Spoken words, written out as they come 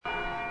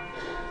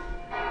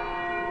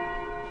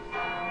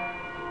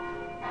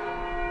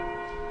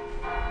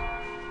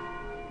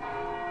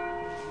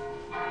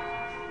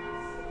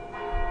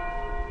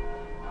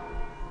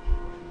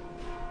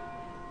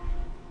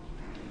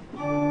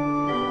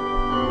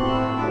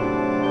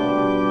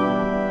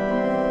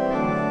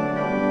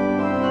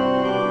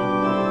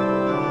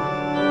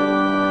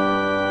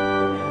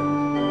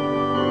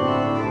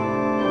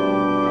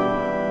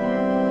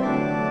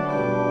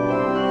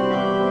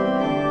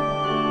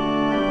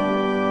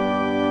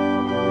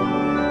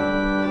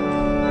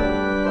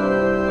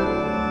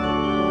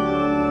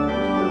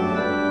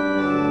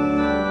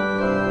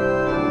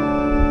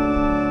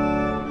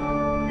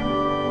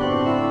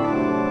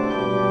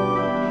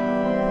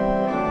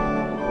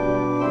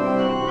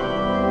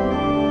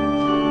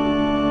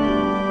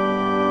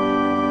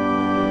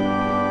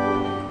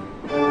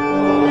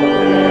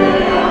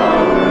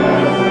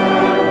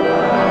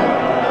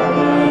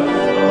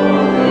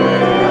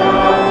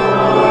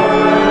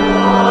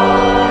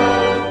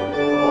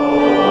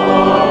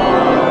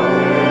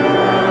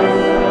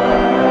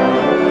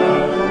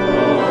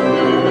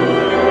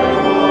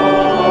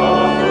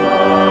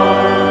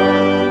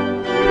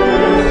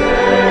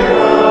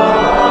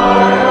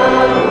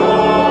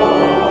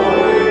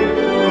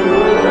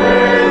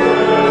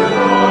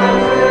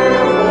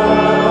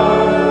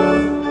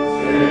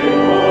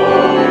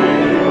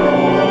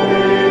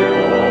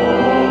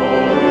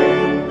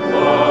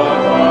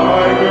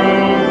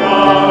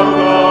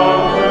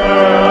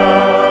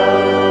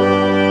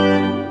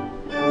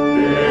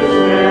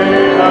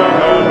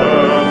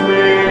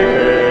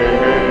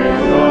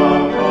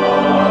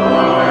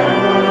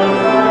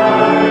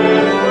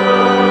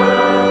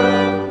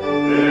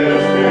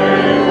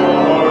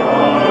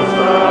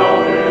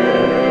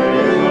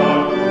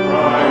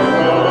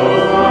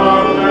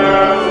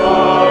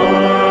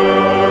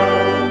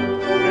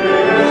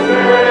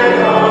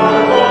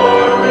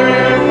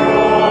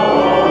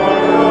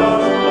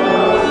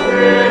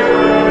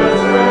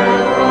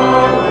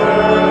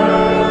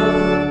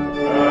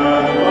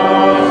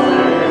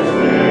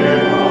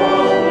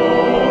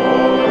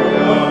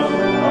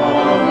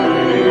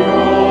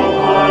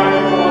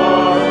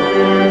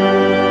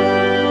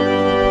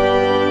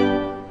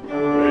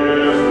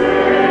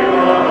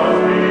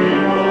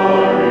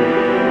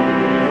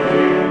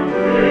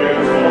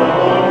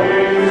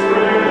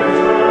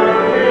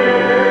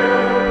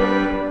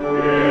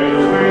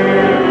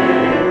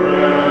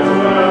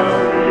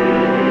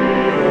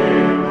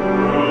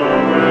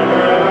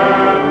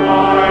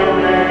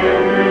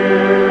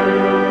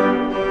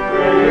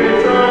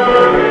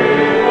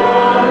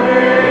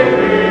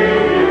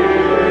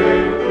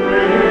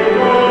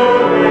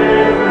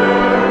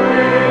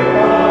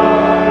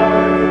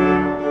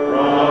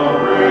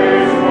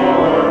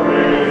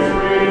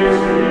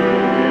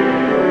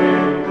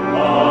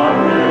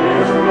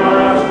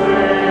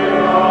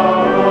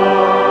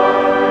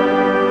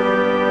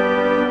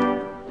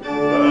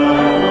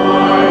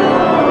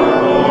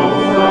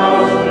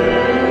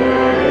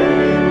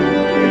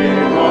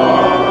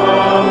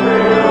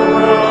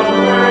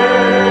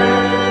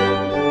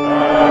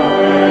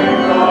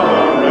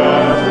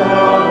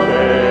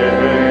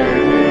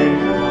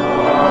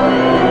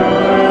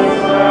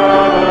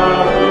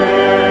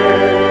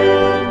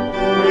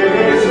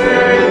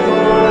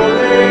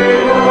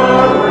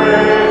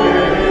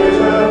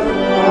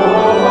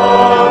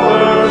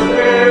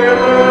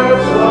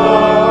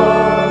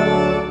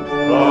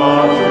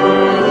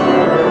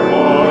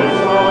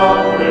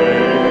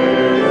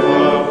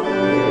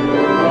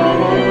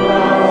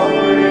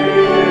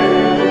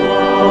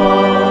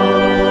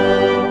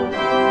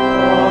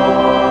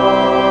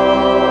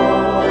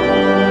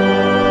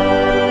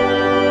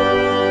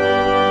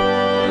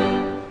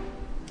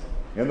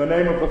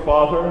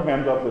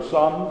and of the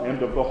Son,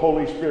 and of the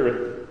Holy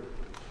Spirit.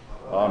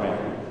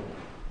 Amen.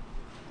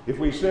 If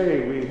we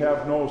say we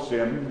have no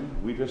sin,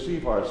 we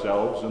deceive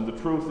ourselves, and the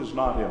truth is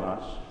not in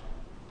us.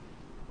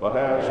 But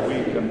as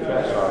we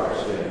confess our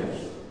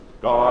sins,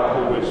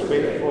 God, who is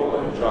faithful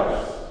and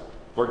just,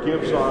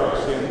 forgives our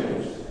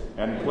sins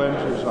and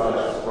cleanses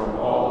us from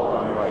all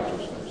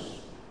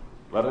unrighteousness.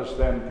 Let us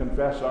then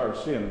confess our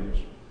sins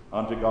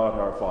unto God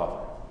our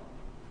Father.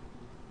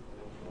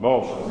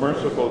 Most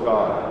merciful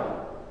God,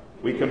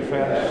 we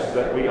confess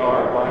that we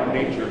are by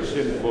nature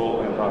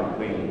sinful and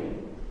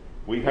unclean.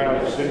 We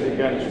have sinned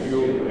against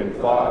you in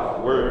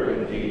thought, word,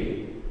 and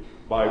deed,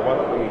 by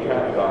what we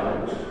have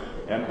done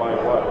and by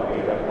what we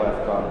have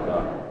left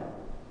undone.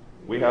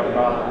 We have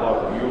not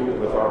loved you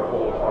with our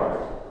whole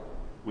heart.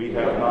 We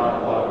have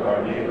not loved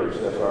our neighbors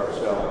as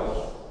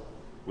ourselves.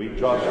 We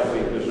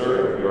justly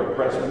deserve your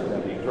present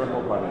and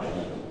eternal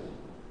punishment.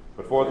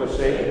 But for the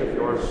sake of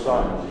your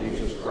Son,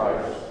 Jesus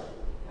Christ,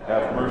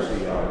 have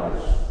mercy on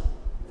us.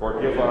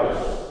 Forgive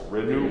us,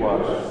 renew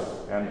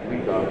us, and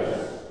lead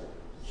us,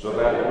 so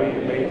that we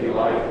may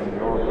delight in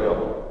your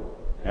will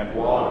and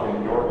walk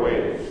in your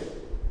ways,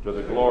 to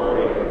the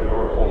glory of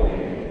your holy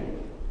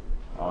name.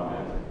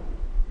 Amen.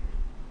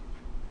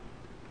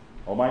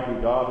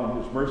 Almighty God, in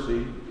his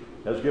mercy,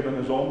 has given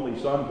his only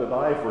Son to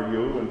die for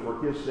you, and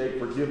for his sake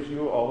forgives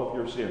you all of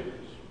your sins.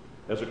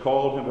 As a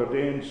called and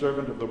ordained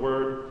servant of the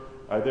Word,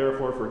 I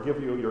therefore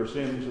forgive you your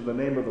sins in the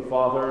name of the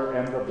Father,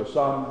 and of the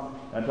Son,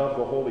 and of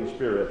the Holy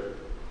Spirit.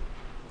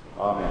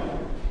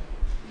 Amen.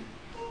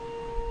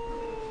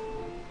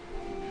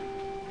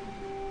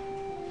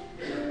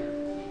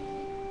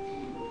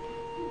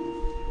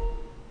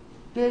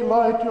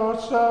 Delight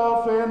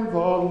yourself in the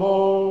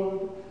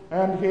Lord,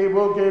 and he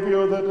will give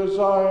you the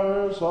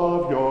desires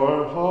of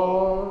your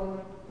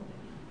heart.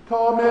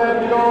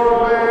 Commit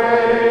your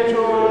way to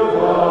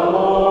the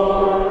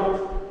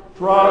Lord.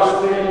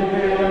 Trust in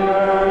him,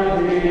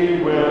 and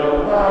he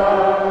will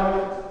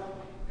act.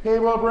 He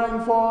will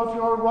bring forth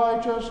your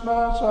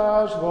righteousness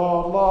as the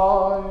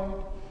light,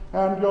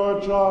 and your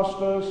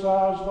justice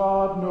as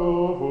the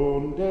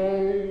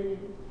noonday.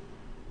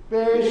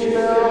 Be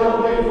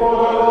still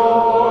before the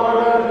Lord,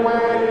 and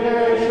wait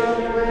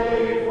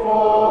patiently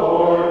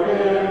for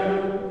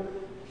him.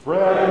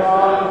 Fret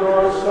not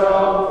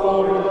yourself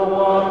over the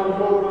one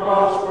who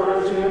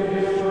prospers in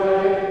his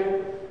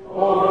way,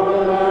 over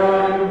the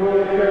man who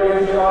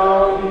carries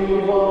out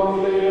evil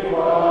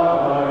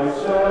devices.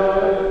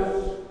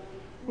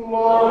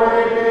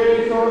 Glory be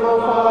to the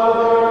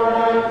Father,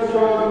 and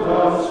to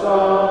the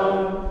Son,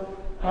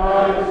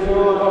 and to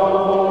the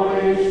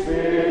Holy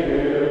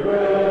Spirit,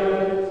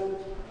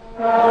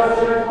 as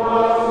it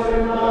was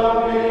in the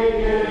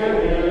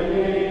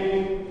beginning,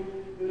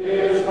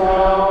 is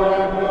now,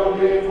 and will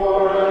be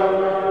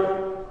forever.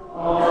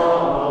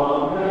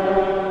 Amen.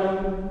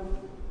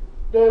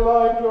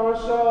 Delight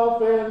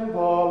yourself in the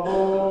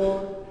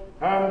Lord,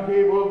 and he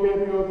will give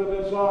you the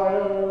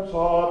desires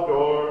of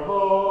your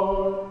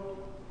heart.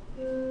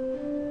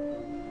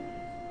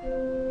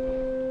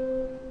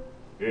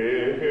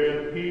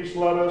 In peace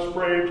let us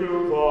pray to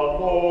the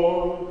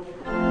Lord.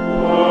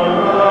 Lord,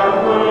 have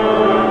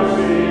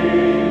mercy.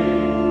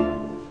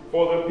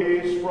 For the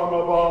peace from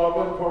above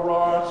and for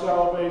our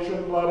salvation,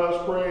 let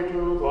us pray to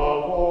the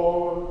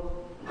Lord.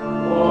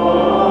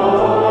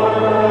 Lord,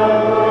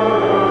 have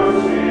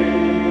mercy.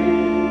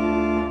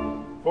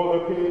 For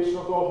the peace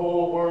of the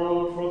whole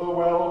world, for the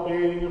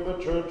well-being of the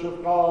Church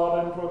of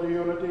God, and for the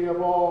unity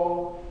of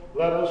all,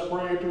 let us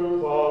pray to the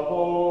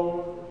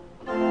Lord.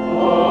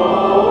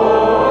 Lord,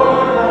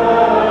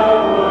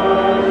 have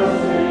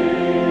mercy.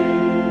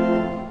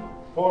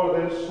 For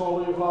this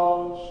holy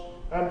house,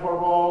 and for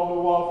all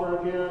who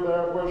offer here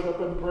their worship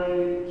and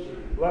praise,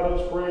 let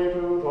us pray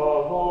to the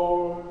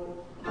Lord.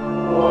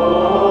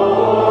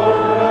 Lord,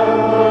 have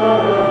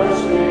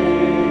mercy.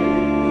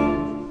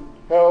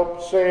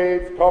 Help,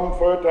 save,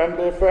 comfort, and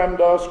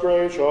defend us,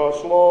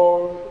 gracious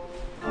Lord.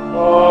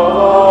 Amen.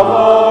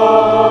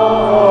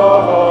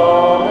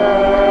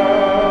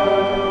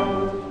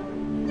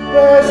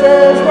 This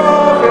is the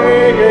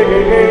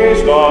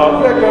feast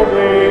of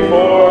victory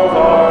for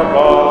our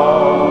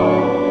God.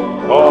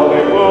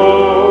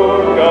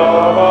 Hallelujah,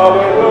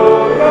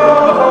 hallelujah,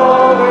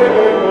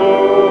 hallelujah.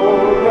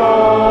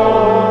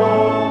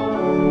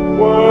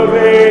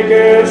 Worthy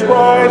is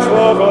Christ,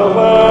 the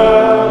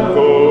Lamb,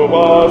 who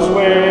was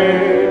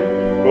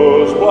slain,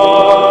 whose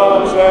blood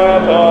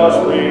set us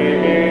free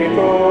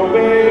to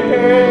be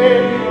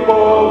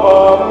people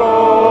of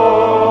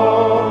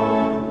God.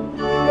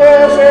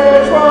 This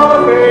is the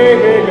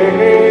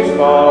feast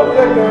of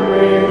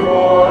victory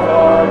for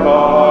our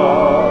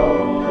God.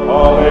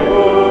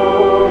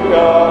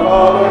 Hallelujah,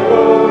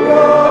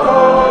 hallelujah,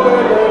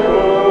 hallelujah.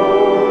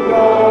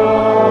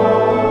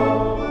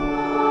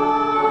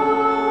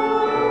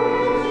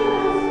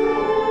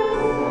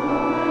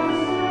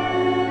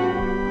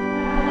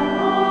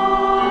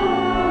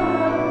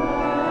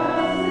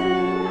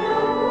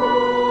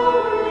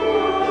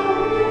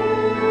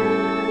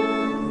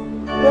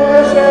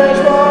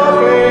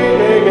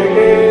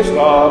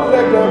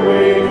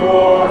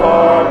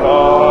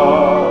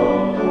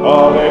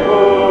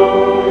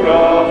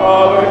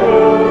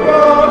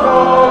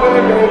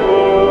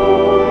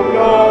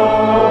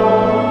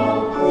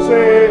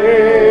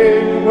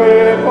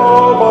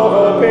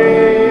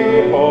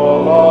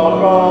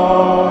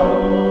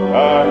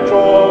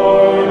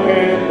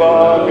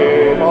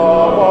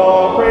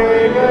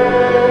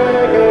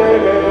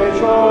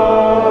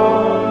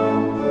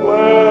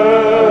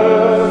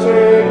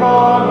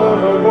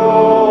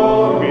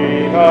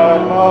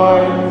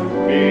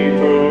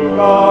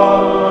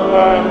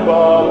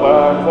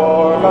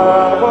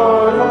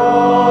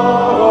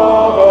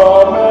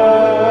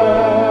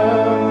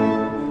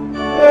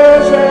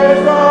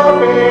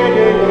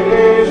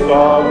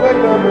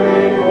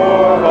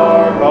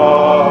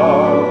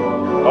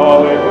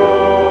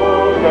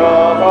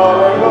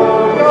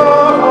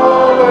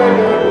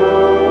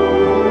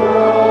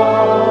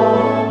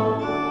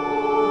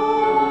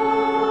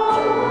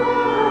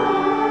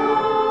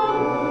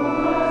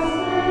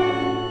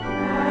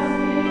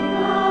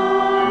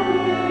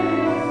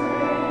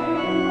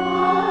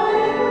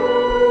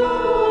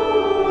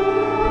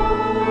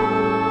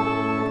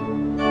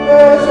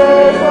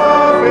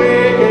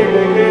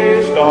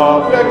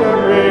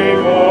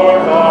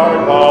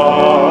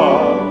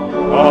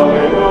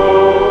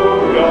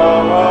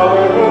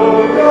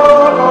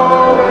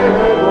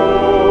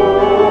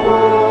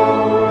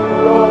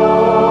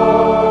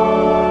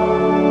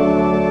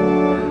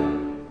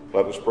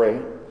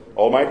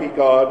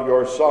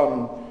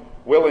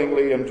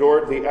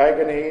 The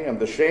agony and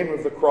the shame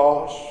of the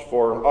cross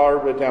for our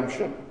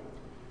redemption.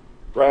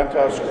 Grant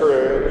us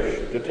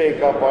courage to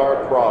take up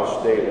our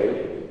cross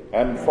daily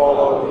and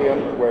follow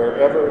him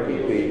wherever he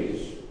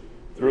leads,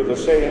 through the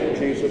same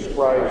Jesus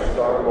Christ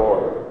our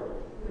Lord,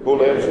 who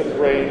lives and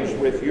reigns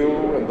with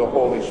you and the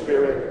Holy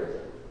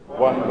Spirit,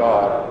 one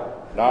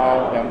God,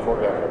 now and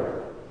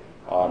forever.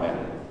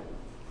 Amen.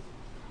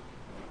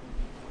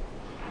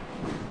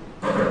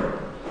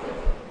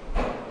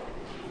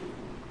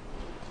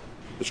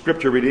 The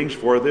scripture readings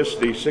for this,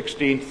 the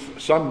 16th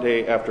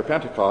Sunday after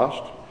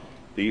Pentecost,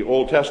 the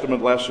Old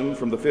Testament lesson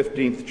from the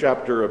 15th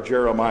chapter of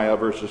Jeremiah,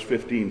 verses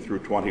 15 through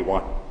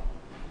 21.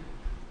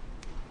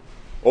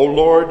 O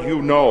Lord,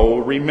 you know,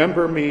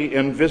 remember me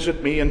and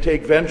visit me and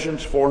take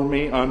vengeance for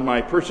me on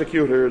my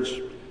persecutors.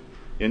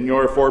 In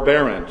your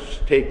forbearance,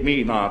 take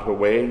me not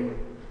away.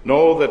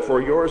 Know that for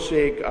your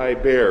sake I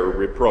bear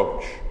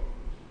reproach.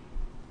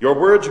 Your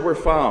words were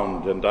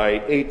found, and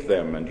I ate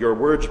them, and your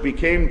words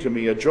became to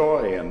me a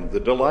joy and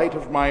the delight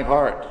of my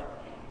heart.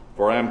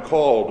 For I am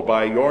called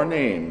by your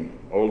name,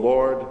 O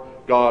Lord,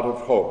 God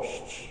of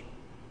hosts.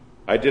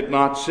 I did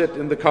not sit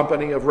in the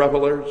company of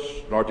revelers,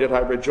 nor did I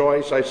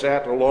rejoice. I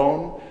sat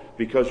alone,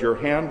 because your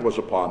hand was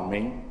upon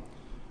me.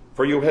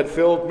 For you had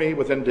filled me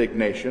with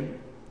indignation.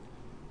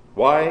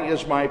 Why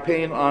is my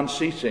pain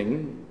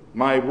unceasing,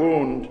 my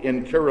wound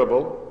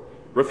incurable,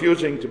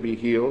 refusing to be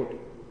healed?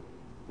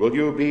 Will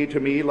you be to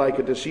me like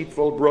a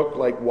deceitful brook,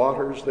 like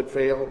waters that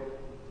fail?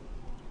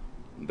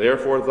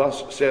 Therefore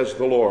thus says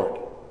the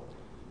Lord,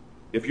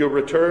 if you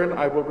return,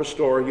 I will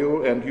restore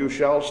you, and you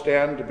shall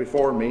stand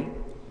before me.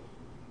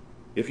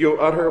 If you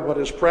utter what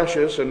is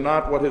precious and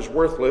not what is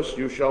worthless,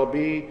 you shall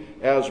be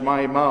as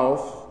my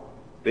mouth.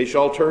 They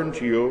shall turn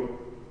to you,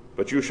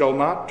 but you shall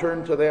not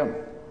turn to them.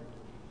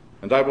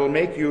 And I will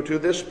make you to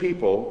this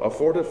people a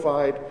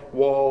fortified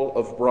wall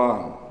of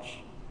bronze.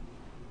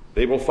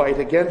 They will fight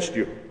against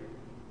you,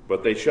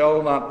 but they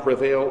shall not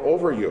prevail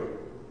over you.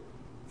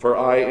 For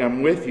I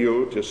am with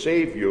you to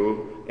save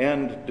you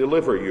and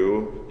deliver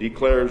you,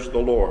 declares the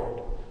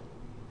Lord.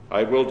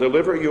 I will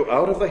deliver you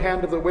out of the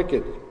hand of the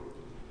wicked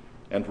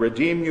and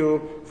redeem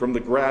you from the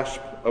grasp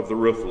of the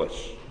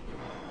ruthless.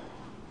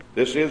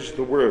 This is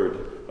the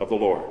word of the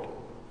Lord.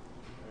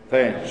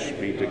 Thanks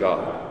be to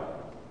God.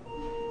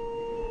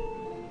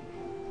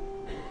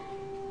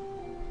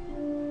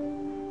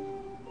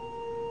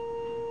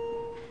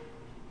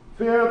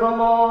 Fear the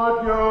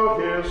Lord,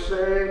 you his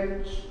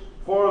saints,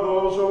 for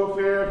those who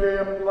fear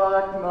him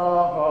lack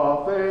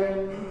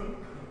nothing.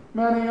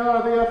 Many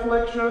are the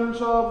afflictions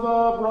of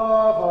the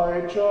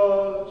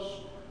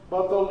righteous,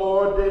 but the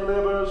Lord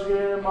delivers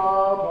him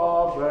out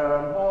of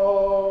them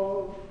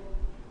all.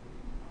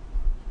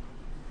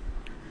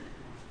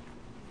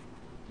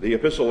 The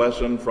epistle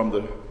lesson from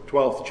the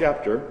 12th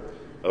chapter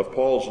of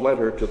Paul's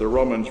letter to the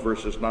Romans,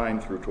 verses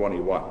 9 through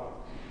 21.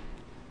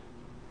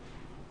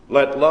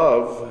 Let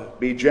love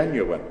be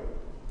genuine.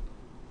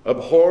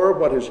 Abhor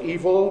what is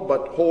evil,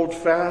 but hold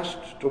fast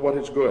to what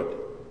is good.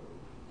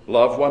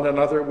 Love one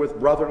another with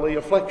brotherly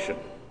affection.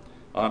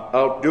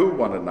 Outdo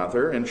one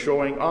another in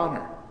showing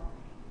honor.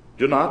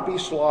 Do not be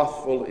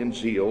slothful in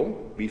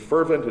zeal. Be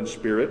fervent in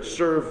spirit.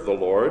 Serve the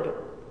Lord.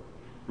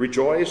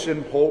 Rejoice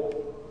in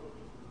hope.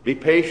 Be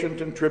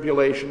patient in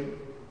tribulation.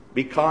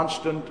 Be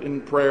constant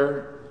in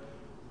prayer.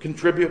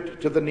 Contribute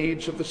to the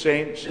needs of the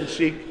saints and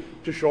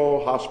seek to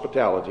show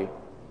hospitality.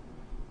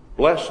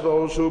 Bless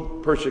those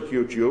who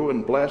persecute you,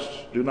 and bless,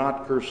 do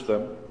not curse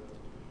them.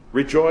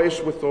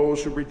 Rejoice with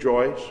those who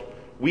rejoice.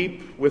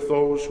 Weep with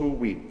those who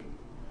weep.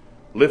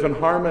 Live in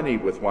harmony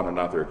with one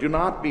another. Do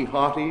not be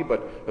haughty,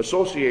 but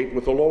associate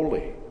with the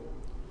lowly.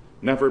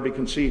 Never be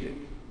conceited.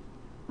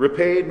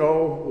 Repay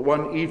no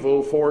one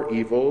evil for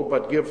evil,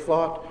 but give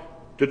thought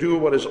to do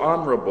what is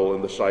honorable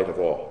in the sight of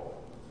all.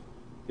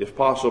 If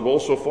possible,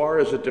 so far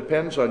as it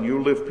depends on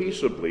you, live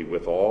peaceably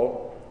with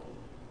all.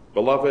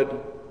 Beloved,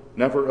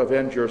 never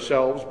avenge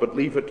yourselves, but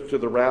leave it to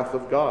the wrath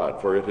of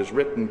God. For it is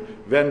written,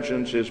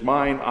 "Vengeance is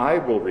mine, I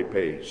will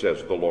repay,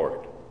 says the Lord."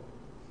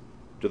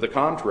 To the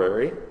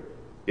contrary,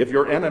 if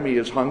your enemy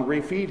is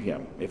hungry, feed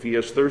him. If he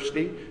is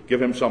thirsty,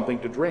 give him something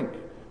to drink.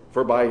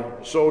 For by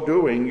so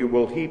doing you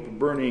will heap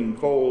burning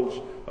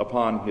coals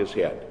upon his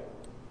head.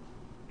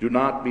 Do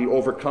not be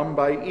overcome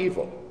by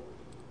evil,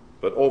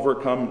 but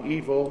overcome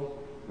evil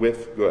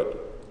with good.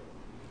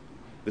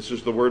 This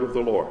is the word of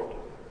the Lord.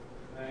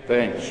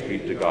 Thanks be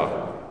to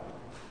God.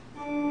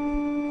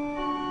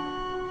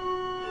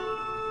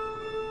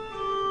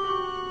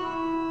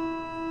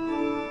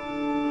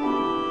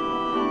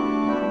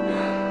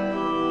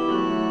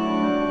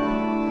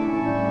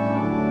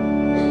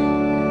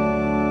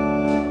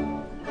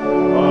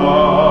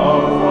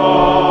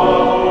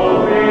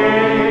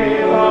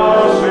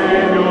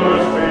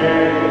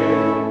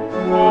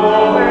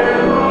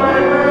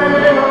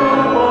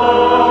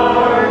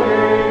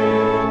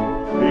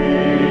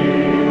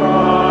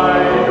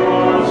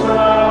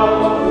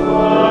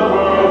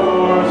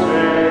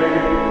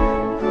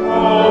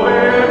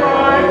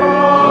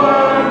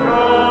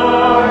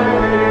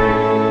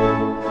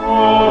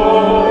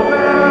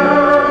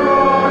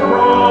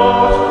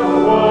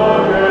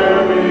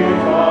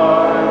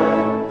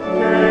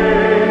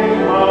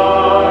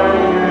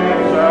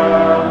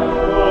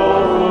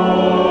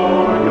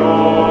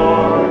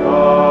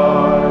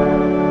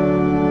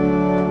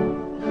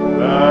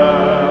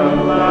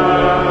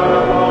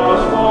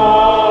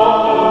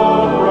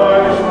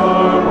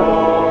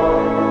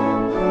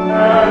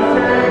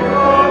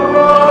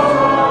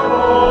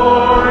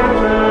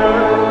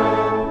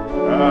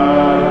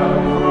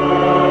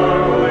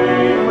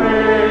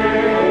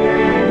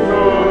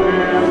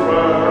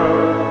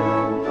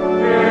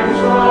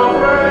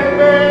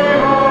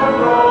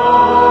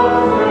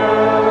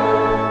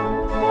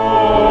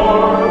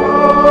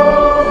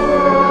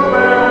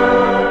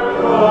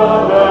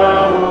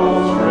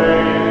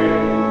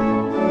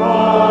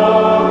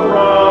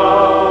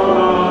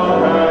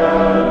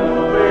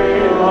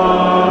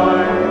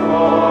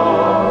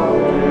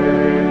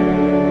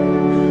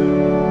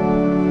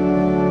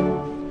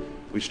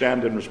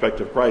 Stand in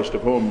respect of Christ,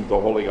 of whom the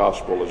Holy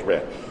Gospel is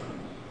read.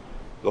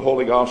 The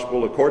Holy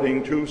Gospel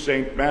according to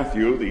St.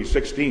 Matthew, the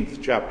 16th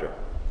chapter.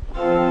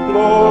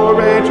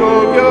 Glory to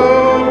you,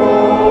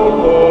 O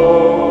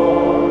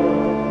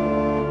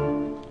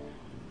Lord.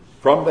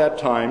 From that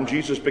time,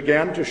 Jesus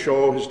began to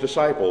show his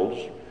disciples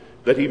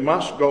that he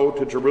must go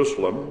to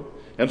Jerusalem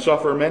and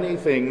suffer many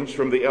things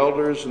from the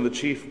elders and the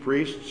chief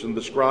priests and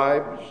the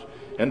scribes,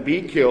 and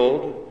be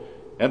killed,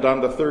 and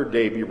on the third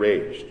day be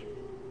raised.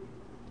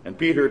 And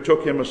Peter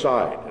took him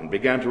aside and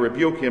began to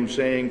rebuke him,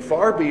 saying,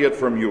 "Far be it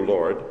from you,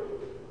 Lord,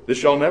 this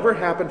shall never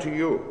happen to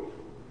you."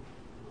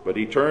 But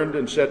he turned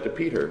and said to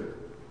Peter,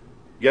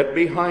 "Get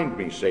behind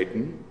me,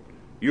 Satan.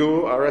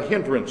 You are a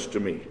hindrance to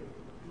me,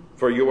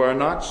 for you are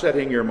not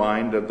setting your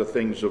mind on the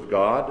things of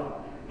God,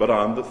 but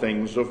on the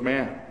things of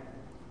man."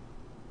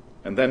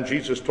 And then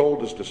Jesus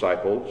told his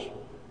disciples,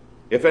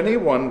 "If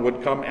anyone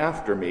would come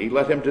after me,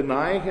 let him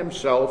deny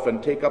himself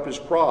and take up his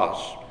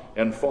cross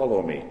and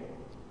follow me.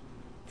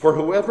 For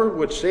whoever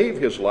would save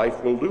his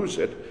life will lose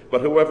it,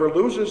 but whoever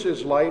loses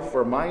his life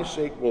for my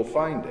sake will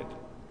find it.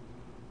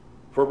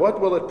 For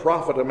what will it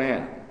profit a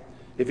man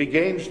if he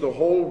gains the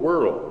whole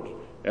world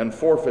and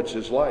forfeits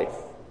his life?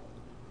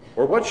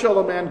 Or what shall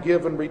a man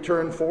give in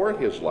return for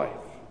his life?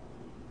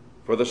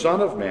 For the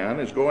Son of Man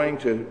is going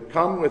to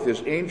come with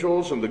his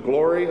angels in the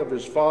glory of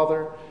his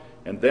Father,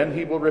 and then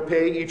he will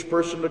repay each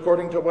person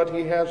according to what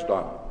he has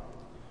done.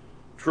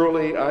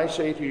 Truly, I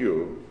say to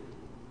you,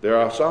 there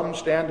are some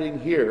standing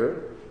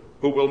here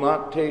who will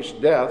not taste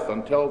death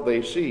until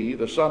they see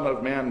the Son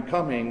of Man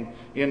coming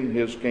in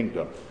his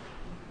kingdom."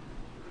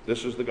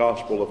 This is the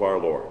gospel of our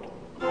Lord.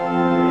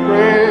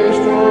 Praise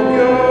to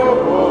you, O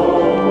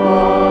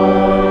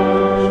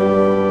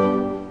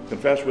Christ.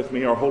 Confess with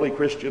me our holy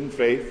Christian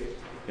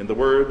faith in the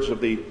words of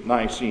the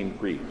Nicene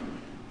Creed.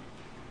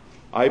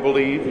 I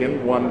believe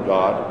in one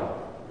God,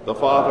 the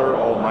Father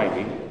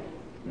Almighty,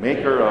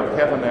 maker of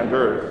heaven and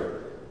earth,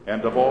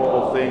 and of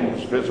all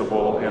things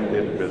visible and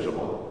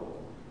invisible,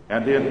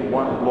 and in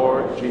one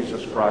Lord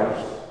Jesus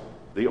Christ,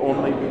 the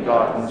only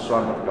begotten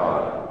Son of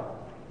God,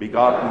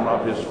 begotten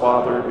of his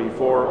Father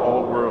before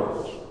all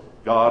worlds,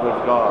 God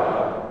of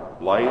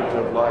God, light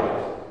of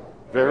light,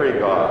 very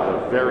God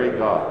of very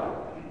God,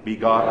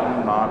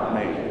 begotten, not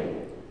made,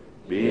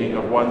 being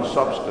of one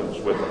substance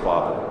with the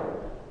Father,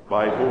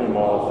 by whom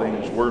all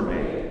things were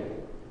made,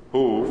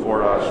 who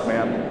for us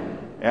men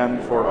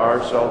and for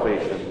our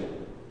salvation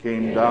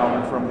came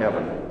down from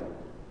heaven,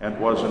 and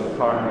was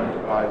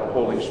incarnate by the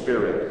Holy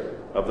Spirit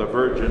of the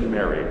Virgin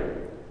Mary,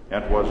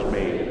 and was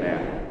made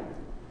man,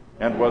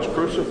 and was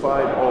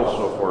crucified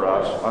also for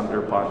us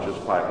under Pontius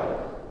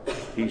Pilate.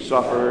 He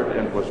suffered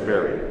and was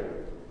buried,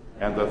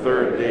 and the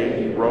third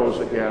day he rose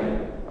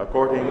again,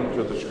 according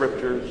to the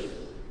Scriptures,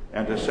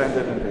 and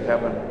ascended into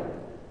heaven,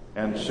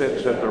 and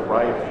sits at the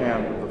right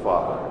hand of the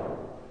Father.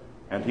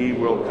 And he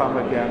will come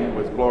again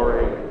with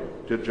glory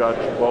to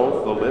judge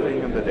both the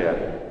living and the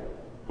dead,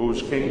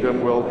 whose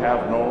kingdom will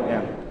have no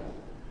end.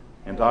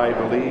 And I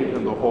believe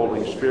in the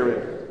Holy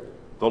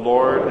Spirit, the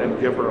Lord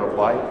and giver of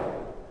life,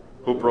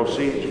 who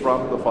proceeds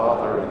from the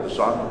Father and the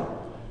Son,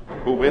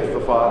 who with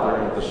the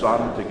Father and the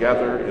Son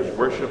together is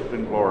worshipped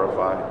and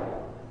glorified,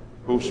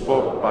 who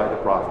spoke by the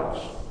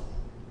prophets.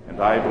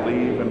 And I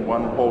believe in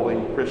one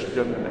holy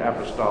Christian and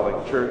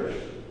apostolic church.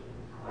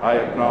 I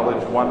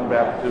acknowledge one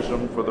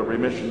baptism for the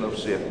remission of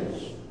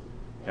sins,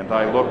 and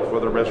I look for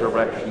the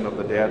resurrection of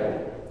the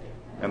dead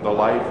and the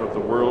life of the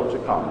world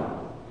to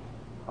come.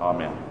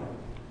 Amen.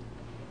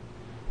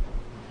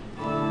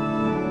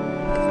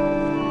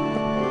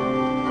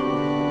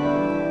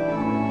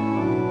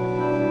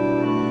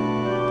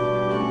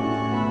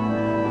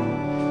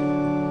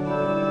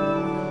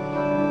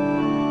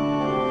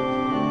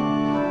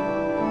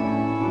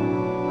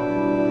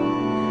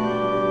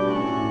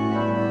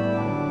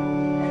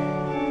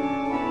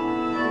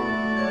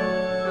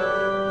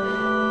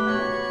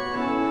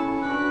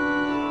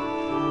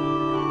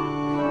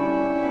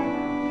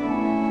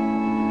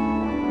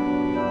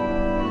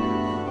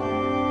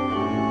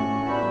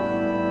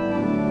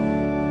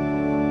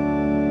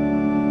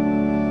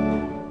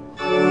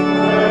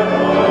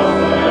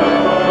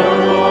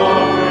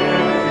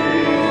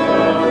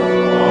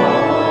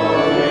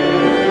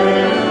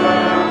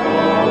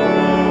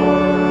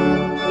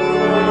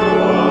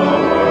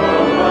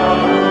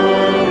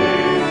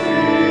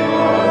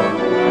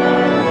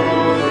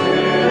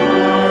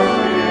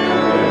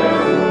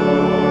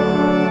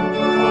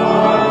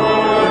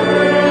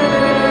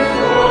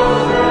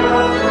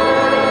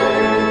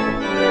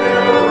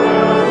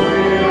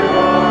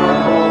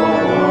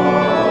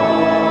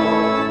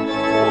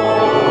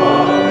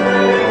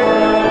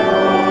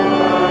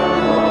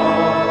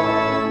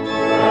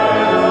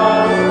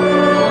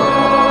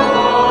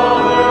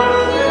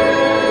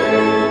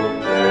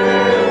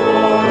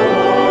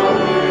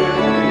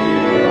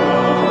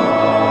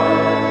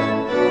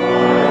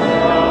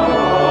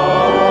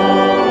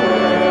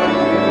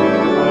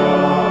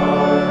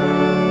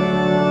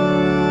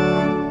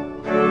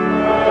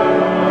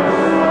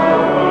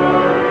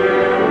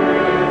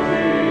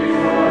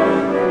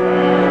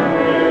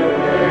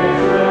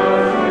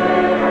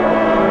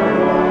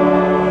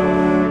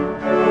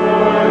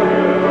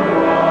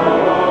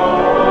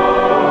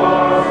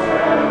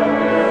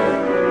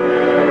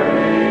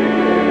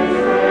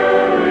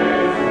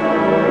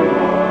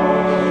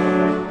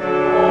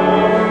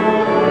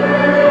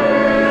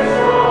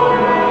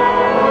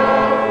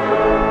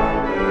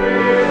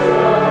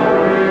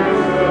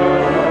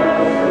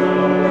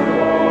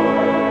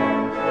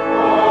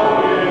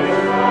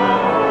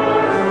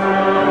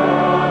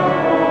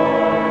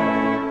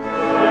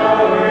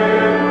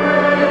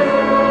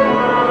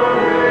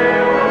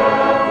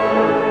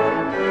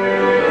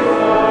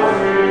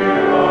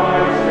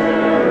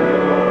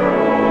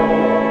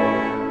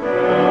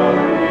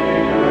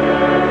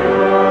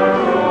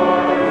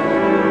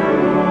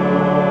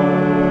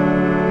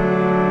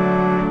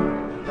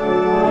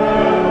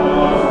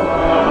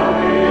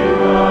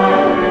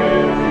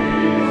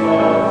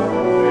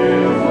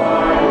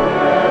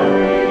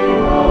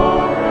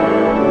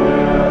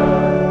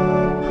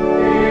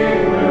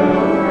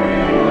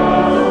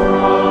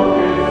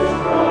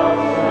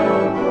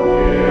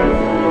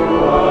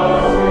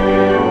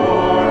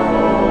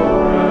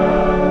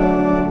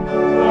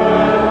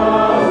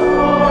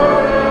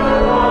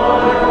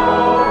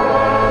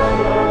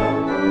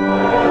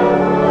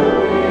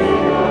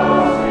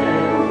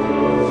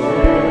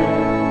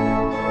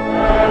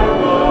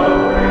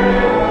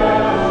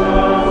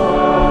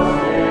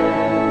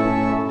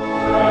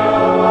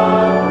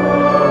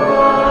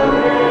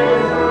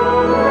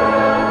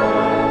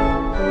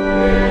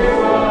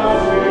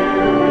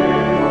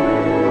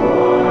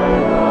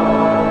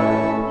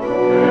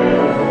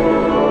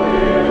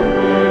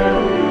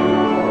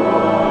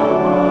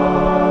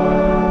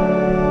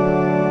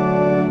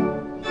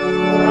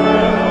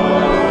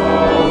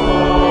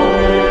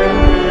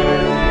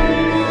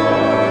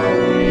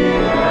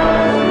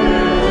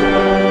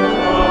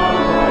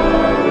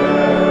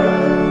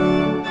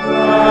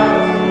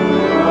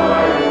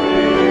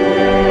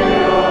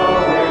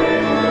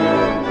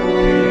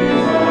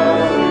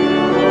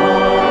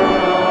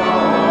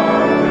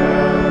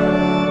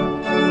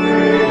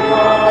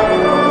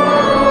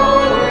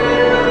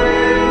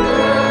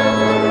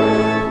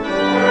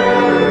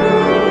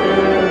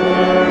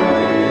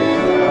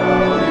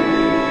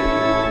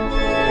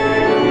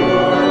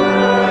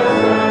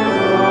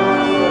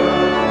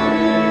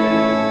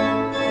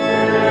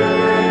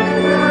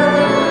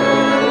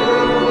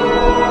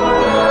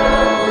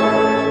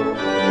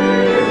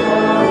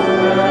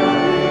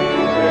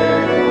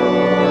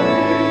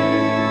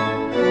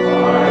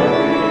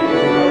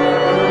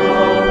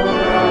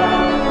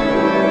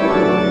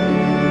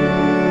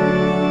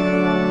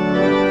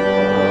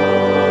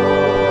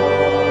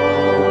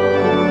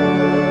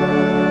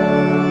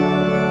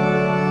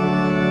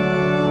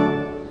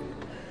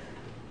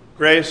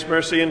 Grace,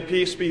 mercy, and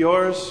peace be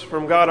yours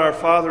from God our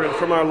Father and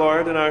from our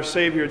Lord and our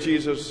Savior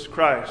Jesus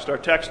Christ. Our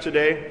text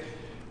today,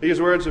 these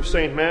words of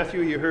St.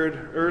 Matthew you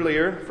heard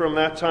earlier. From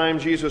that time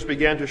Jesus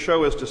began to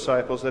show his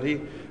disciples that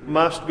he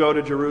must go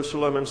to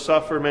Jerusalem and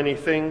suffer many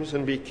things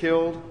and be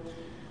killed,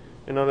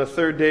 and on the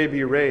third day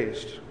be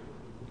raised.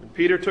 And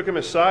Peter took him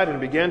aside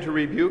and began to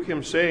rebuke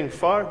him, saying,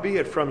 "Far be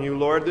it from you,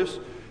 Lord, this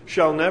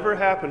shall never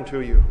happen to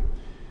you."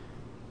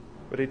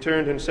 But he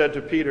turned and said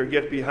to Peter,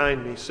 "Get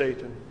behind me,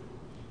 Satan.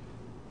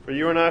 For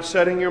you are not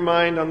setting your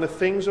mind on the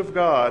things of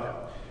God,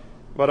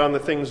 but on the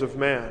things of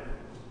man."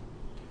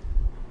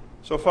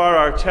 So far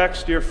our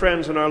text, dear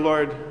friends in our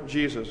Lord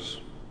Jesus.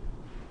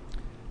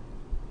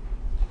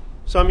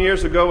 Some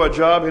years ago, a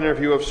job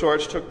interview of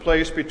sorts took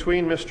place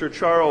between Mr.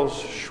 Charles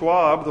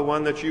Schwab, the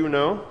one that you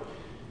know,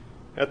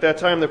 at that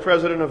time the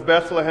president of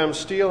Bethlehem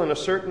Steel, and a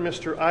certain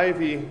Mr.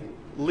 Ivy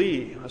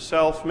Lee, a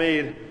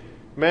self-made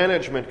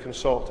management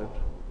consultant.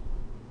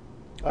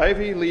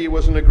 Ivy Lee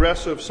was an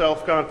aggressive,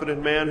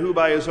 self-confident man who,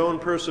 by his own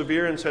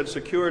perseverance, had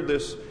secured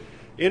this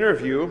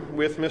interview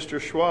with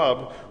Mr.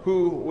 Schwab,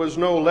 who was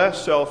no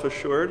less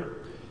self-assured,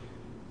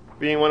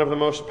 being one of the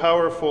most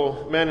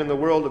powerful men in the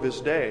world of his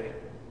day.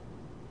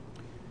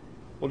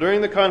 Well,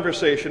 during the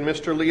conversation,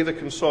 Mr. Lee, the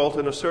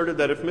consultant, asserted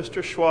that if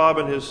Mr. Schwab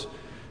and his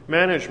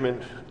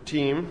management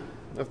team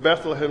of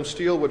Bethlehem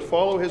Steel would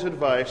follow his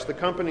advice, the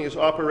company's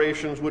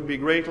operations would be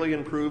greatly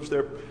improved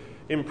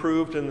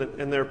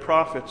and their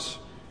profits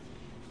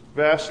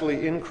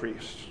vastly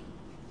increased.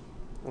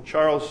 Well,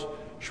 Charles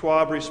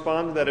Schwab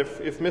responded that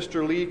if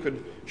Mr. Lee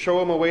could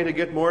show him a way to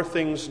get more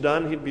things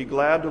done, he'd be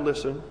glad to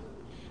listen.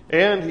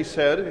 And he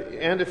said,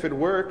 "And if it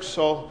works,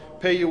 I'll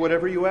pay you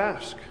whatever you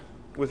ask,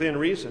 within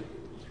reason."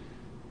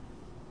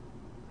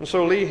 And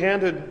so Lee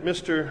handed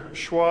Mr.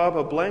 Schwab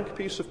a blank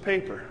piece of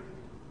paper.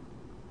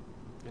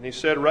 And he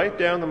said, "Write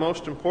down the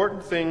most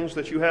important things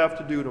that you have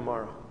to do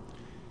tomorrow.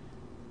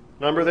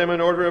 Number them in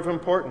order of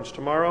importance.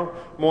 Tomorrow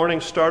morning,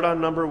 start on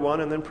number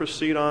 1 and then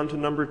proceed on to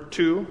number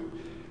 2.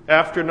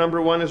 After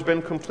number 1 has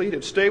been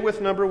completed, stay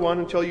with number 1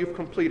 until you've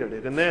completed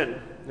it. And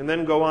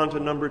then go on to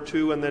number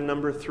 2 and then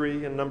number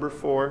 3 and number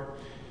 4.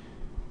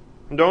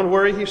 And don't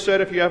worry," he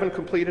said, "if you haven't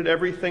completed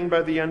everything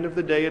by the end of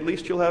the day, at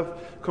least you'll have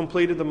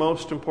completed the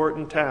most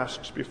important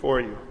tasks before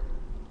you.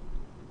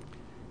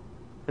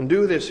 And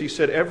do this," he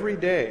said, "every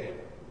day.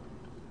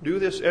 Do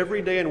this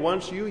every day, and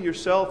once you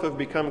yourself have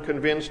become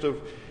convinced of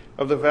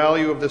the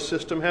value of the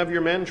system, have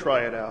your men try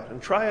it out.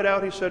 And try it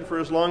out," he said, "for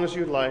as long as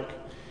you'd like.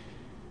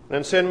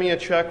 Then send me a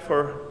check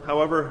for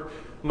however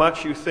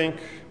much you think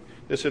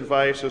this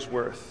advice is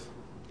worth."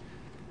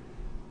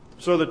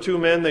 So the two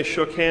men, they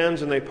shook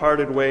hands and they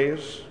parted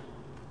ways.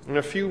 And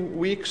a few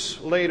weeks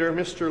later,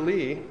 Mr.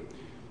 Lee,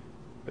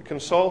 the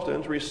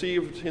consultant,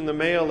 received in the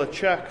mail a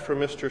check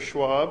from Mr.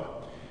 Schwab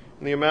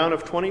in the amount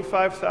of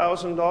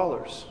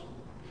 $25,000,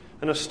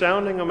 an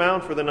astounding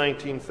amount for the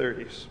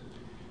 1930s.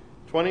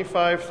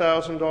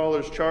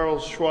 $25,000.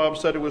 Charles Schwab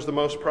said it was the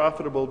most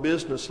profitable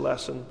business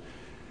lesson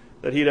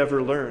that he'd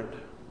ever learned.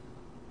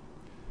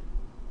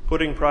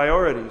 Putting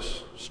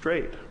priorities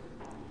straight.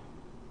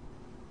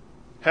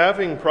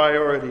 Having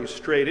priorities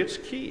straight, it's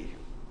key.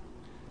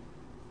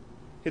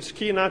 It's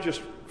key not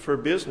just for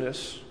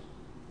business,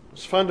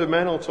 it's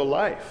fundamental to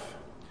life.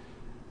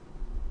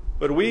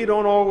 But we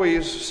don't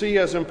always see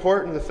as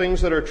important the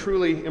things that are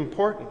truly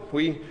important.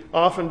 We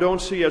often don't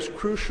see as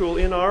crucial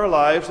in our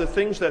lives the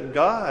things that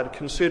God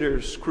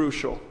considers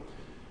crucial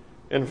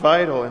and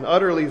vital and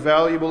utterly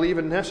valuable,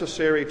 even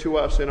necessary to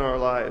us in our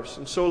lives.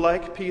 And so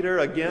like Peter,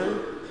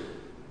 again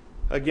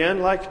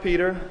like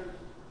Peter,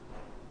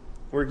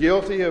 we're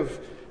guilty of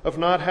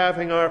not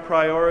having our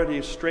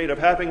priorities straight, of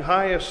having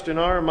highest in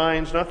our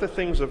minds not the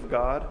things of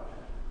God,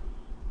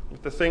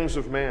 but the things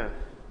of man.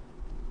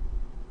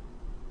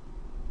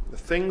 The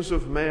things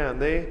of man,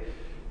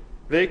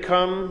 they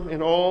come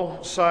in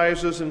all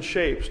sizes and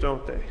shapes,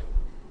 don't they?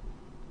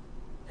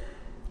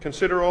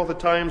 Consider all the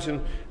times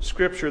in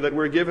Scripture that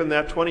we're given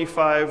that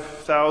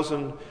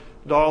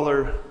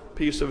 $25,000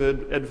 piece of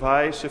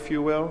advice, if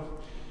you will.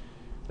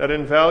 That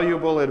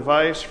invaluable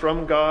advice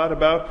from God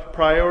about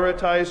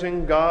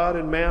prioritizing God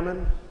and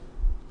mammon.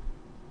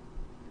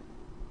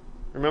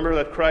 Remember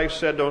that Christ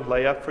said, "Don't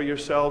lay up for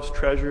yourselves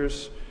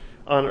treasures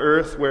on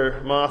earth where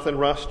moth and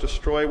rust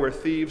destroy, where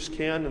thieves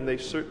can," and they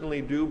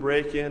certainly do,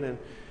 break in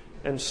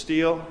and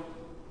steal.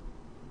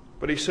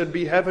 But he said,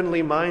 "Be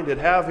heavenly minded.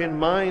 Have in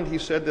mind," he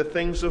said, "the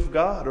things of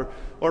God."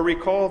 Or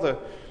recall the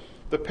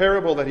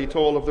parable that he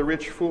told of the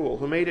rich fool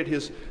who made it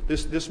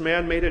this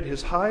man made it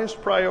his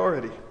highest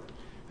priority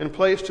and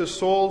placed his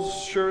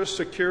soul's surest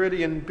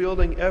security in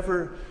building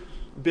ever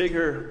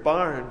bigger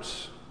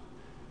barns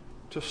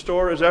to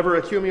store his ever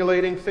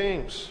accumulating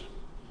things.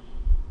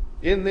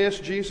 In this,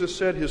 Jesus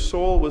said his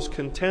soul was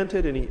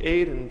contented, and he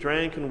ate and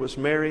drank and was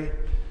merry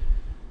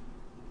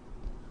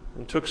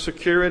and took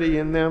security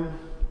in them.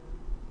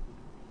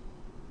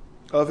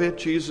 Of it,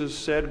 Jesus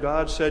said,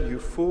 God said, "You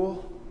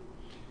fool.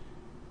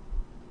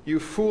 You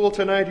fool,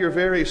 tonight your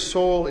very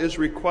soul is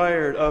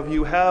required of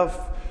you.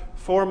 Have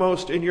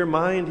foremost in your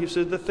mind, he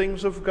said, the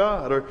things of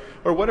God?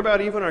 Or what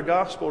about even our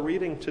gospel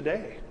reading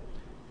today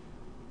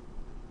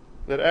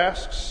that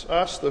asks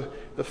us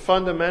the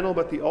fundamental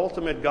but the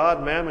ultimate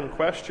God-mammon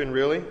question,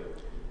 really?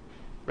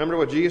 Remember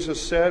what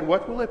Jesus said,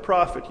 what will it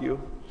profit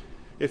you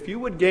if you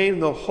would gain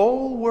the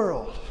whole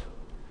world?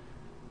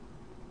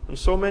 And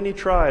so many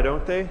try,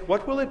 don't they?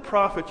 What will it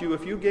profit you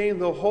if you gain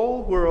the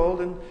whole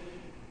world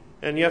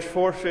and yet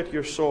forfeit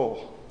your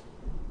soul?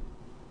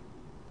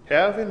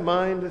 Have in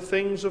mind the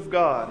things of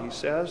God, he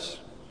says.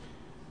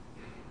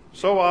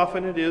 So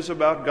often it is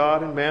about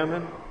God and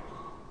mammon.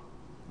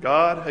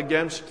 God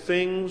against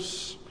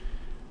things.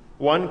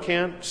 One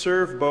can't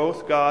serve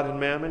both God and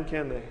mammon,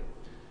 can they?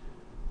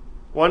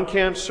 One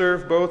can't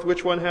serve both.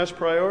 Which one has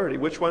priority?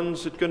 Which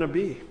one's it going to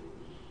be?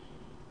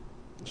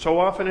 So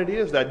often it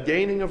is that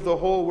gaining of the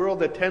whole world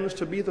that tends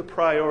to be the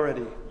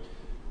priority.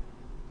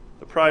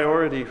 The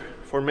priority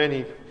for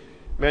many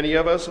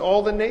of us.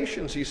 All the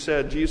nations,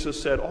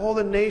 Jesus said, all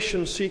the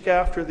nations seek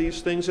after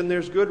these things, and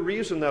there's good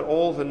reason that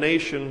all the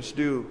nations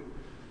do.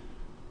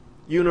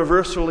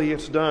 Universally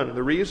it's done.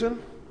 The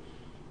reason?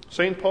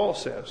 St. Paul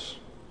says,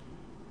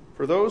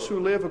 for those who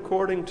live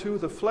according to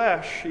the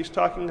flesh, he's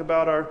talking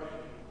about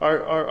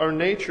our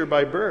nature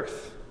by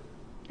birth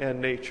and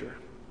nature,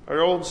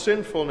 our old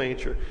sinful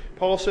nature.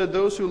 Paul said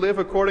those who live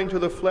according to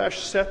the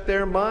flesh set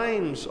their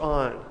minds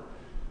on,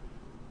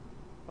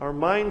 are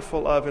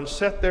mindful of and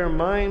set their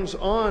minds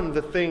on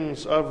the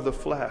things of the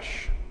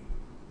flesh.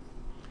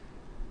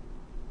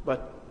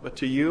 But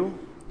to you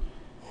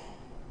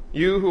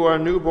who are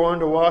newborn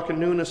to walk in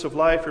newness of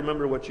life,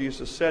 remember what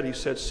Jesus said. He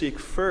said, seek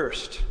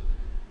first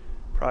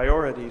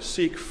priorities.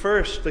 Seek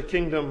first the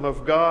kingdom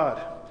of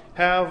God.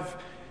 Have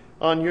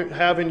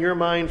in your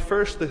mind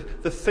first the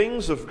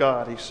things of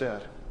God, he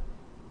said.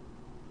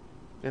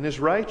 And his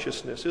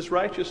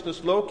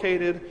righteousness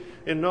located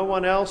in no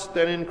one else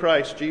than in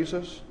Christ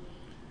Jesus.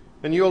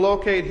 And you'll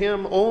locate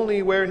him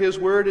only where his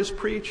word is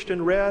preached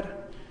and read,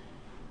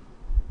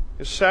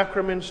 his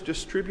sacraments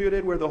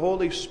distributed, where the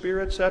Holy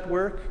Spirit's at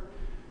work.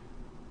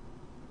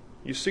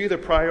 You see the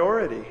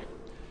priority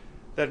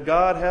that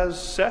God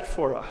has set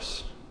for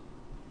us.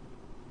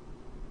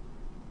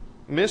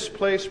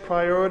 Misplaced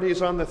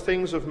priorities on the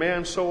things of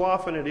man, so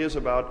often it is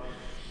about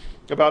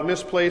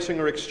misplacing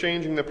or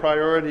exchanging the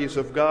priorities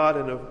of God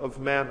and of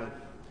mammon.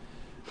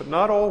 But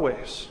not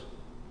always.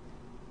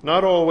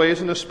 Not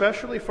always, and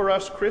especially for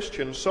us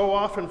Christians. So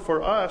often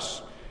for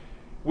us,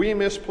 we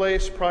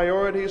misplace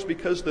priorities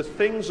because the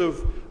things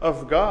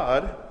of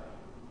God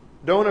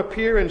don't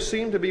appear and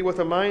seem to be what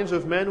the minds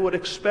of men would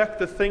expect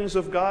the things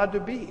of God to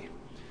be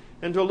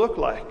and to look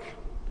like.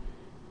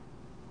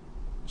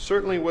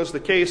 Certainly was the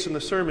case in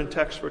the sermon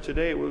text for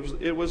today.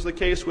 It was the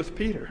case with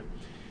Peter.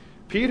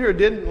 Peter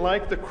didn't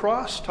like the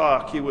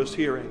crosstalk he was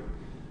hearing.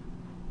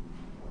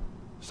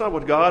 It's not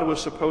what God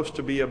was supposed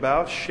to be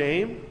about.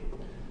 Shame,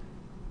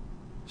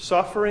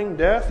 suffering,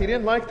 death. He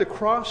didn't like the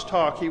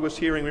crosstalk he was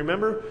hearing.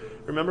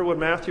 Remember what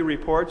Matthew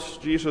reports?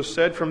 Jesus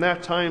said, from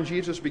that time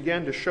Jesus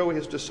began to show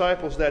his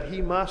disciples that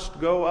he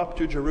must go up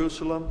to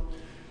Jerusalem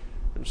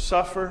and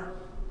suffer,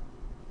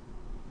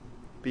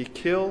 be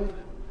killed.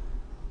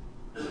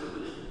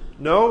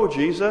 No,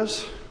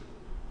 Jesus.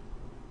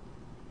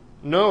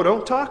 No,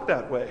 don't talk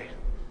that way.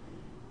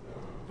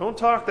 Don't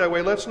talk that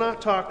way. Let's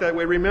not talk that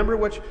way. Remember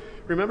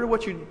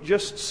what you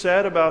just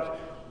said about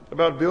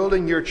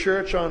building your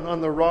church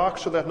on the rock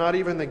so that not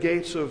even the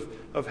gates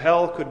of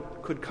hell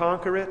could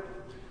conquer it.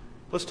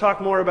 Let's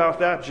talk more about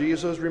that,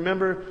 Jesus.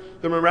 Remember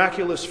the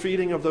miraculous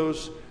feeding of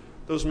those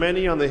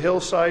many on the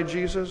hillside,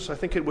 Jesus? I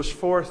think it was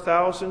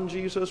 4,000,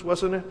 Jesus,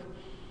 wasn't it?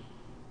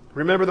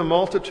 Remember the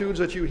multitudes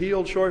that you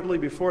healed shortly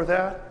before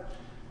that?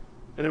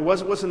 And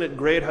wasn't it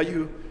great how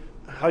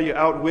you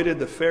outwitted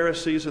the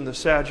Pharisees and the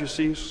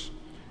Sadducees?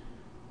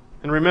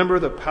 And remember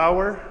the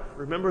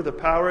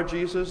power,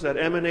 Jesus, that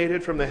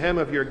emanated from the hem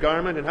of your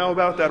garment. And how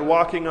about that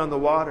walking on the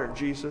water,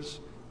 Jesus?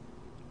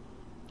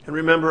 And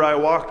remember, I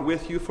walked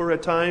with you for a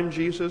time,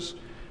 Jesus,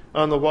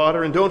 on the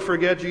water. And don't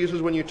forget,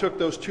 Jesus, when you took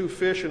those 2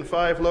 fish and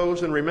 5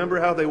 loaves, and remember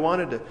how they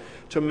wanted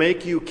to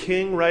make you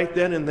king right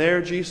then and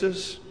there,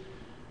 Jesus?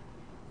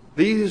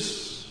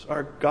 These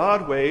are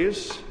God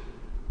ways.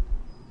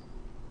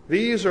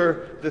 These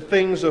are the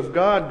things of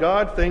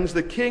God things.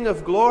 The King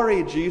of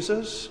glory,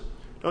 Jesus.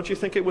 Don't you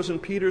think it was in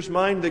Peter's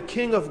mind? The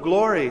King of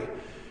glory,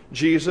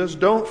 Jesus.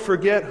 Don't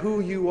forget who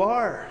you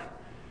are,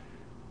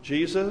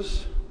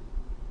 Jesus.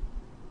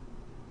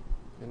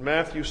 And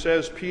Matthew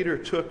says Peter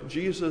took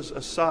Jesus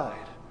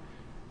aside.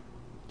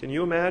 Can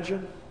you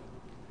imagine?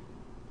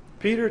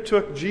 Peter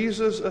took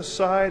Jesus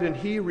aside and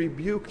he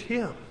rebuked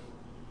him.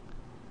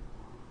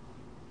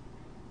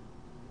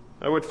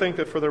 I would think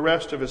that for the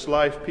rest of his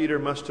life, Peter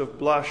must have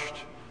blushed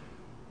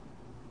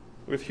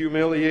with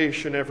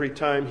humiliation every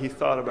time he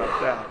thought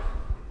about that.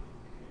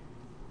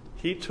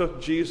 He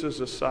took Jesus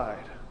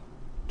aside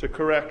to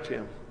correct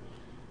him.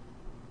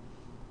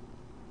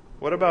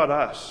 What about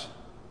us?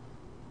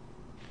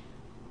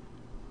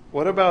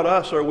 What about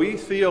us? Are we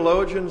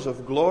theologians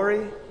of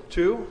glory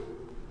too?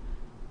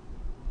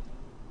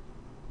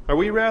 Are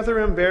we rather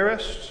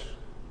embarrassed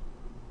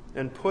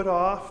and put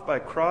off by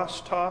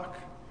crosstalk?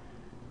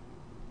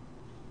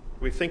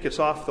 We think it's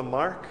off the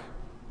mark.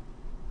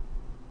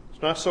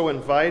 It's not so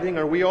inviting.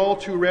 Are we all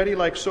too ready,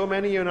 like so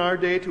many in our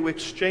day, to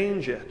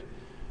exchange it?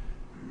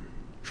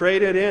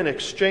 Trade it in,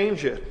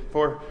 exchange it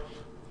for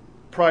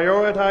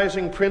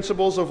prioritizing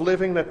principles of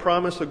living that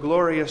promise a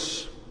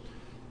glorious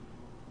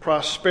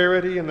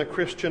prosperity in the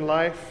Christian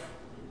life,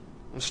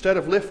 instead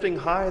of lifting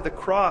high the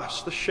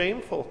cross, the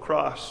shameful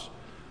cross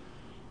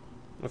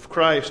of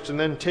Christ, and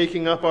then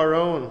taking up our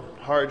own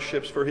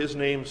hardships for His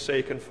name's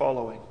sake and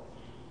following?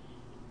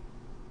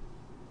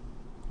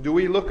 Do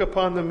we look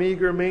upon the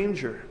meager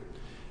manger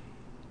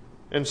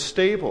and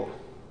stable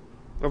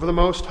of the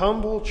most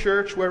humble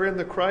church wherein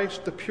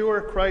the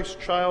pure Christ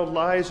child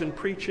lies in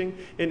preaching,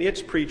 in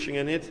its preaching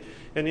and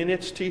in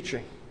its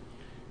teaching?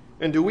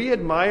 And do we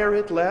admire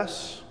it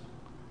less,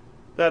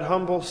 that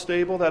humble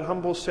stable, that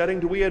humble setting?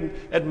 Do we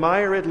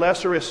admire it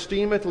less or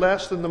esteem it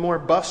less than the more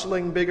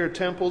bustling, bigger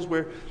temples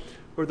where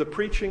the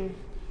preaching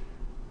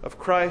of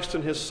Christ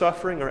and His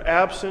suffering are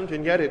absent,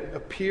 and yet it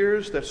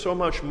appears that so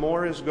much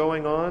more is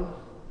going on?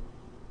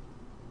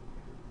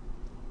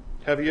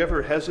 Have you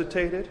ever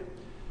hesitated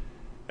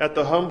at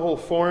the humble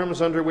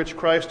forms under which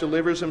Christ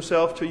delivers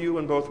Himself to you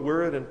in both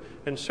word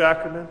and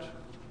sacrament,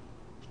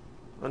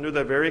 under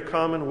the very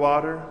common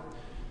water,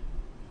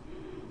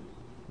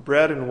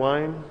 bread and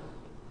wine?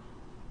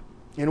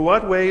 In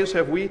what ways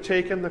have we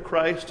taken the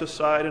Christ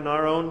aside in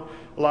our own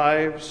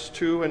lives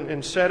too,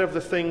 and said of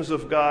the things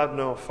of God,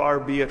 "No, far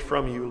be it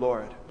from you,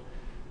 Lord.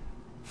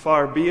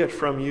 Far be it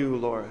from you,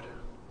 Lord"?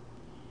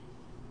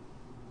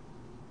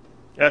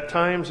 At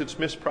times it's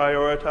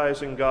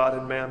misprioritizing God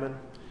and mammon.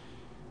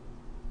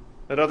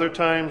 At other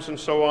times, and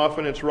so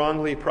often, it's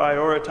wrongly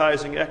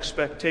prioritizing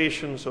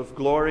expectations of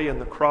glory and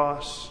the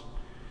cross.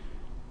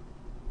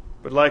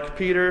 But like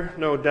Peter,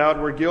 no doubt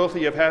we're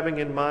guilty of having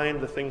in mind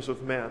the things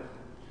of men,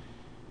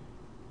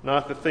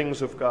 not the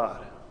things of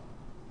God.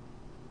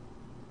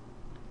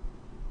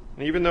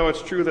 And even though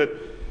it's true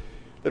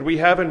that we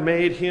haven't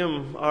made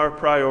Him our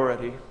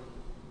priority,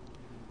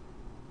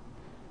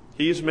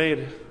 He's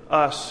made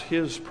us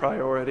His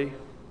priority.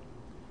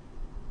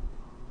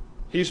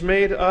 He's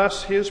made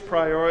us His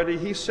priority.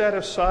 He set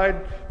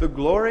aside the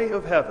glory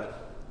of heaven.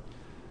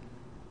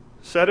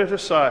 Set it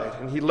aside.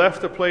 And He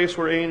left the place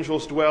where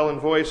angels dwell and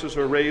voices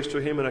are raised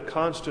to Him in a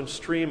constant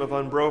stream of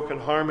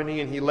unbroken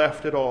harmony, and He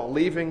left it all,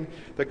 leaving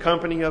the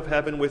company of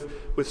heaven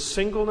with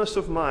singleness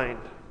of mind.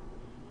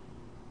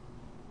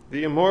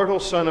 The immortal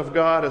Son of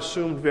God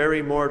assumed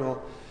very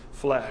mortal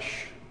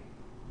flesh.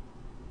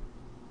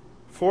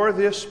 For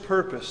this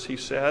purpose, He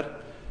said,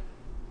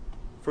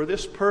 for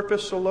this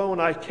purpose alone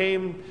I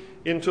came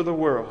into the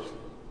world,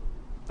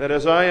 that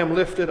as I am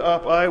lifted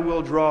up, I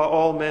will draw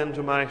all men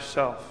to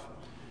myself.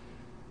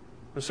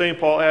 And St.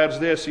 Paul adds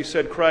this, he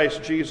said,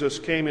 Christ Jesus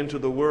came into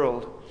the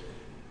world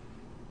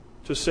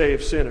to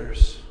save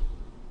sinners.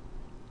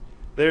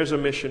 There's a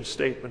mission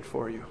statement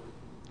for you.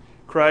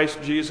 Christ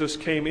Jesus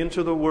came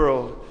into the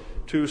world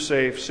to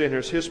save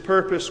sinners. His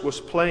purpose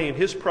was plain.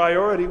 His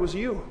priority was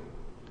you.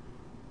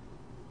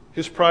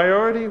 His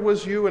priority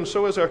was you, and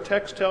so as our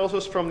text tells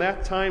us, from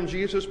that time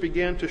Jesus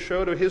began to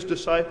show to His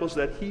disciples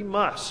that He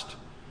must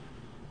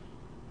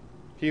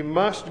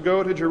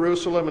go to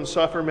Jerusalem and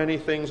suffer many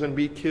things and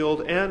be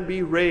killed and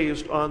be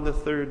raised on the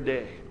third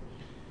day.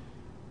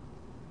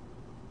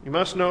 You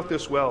must note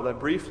this well, that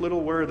brief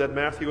little word that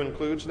Matthew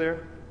includes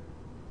there,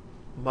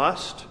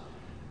 must.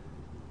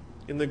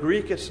 In the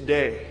Greek it's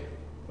day,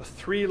 a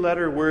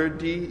three-letter word,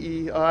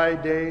 D-E-I,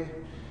 day.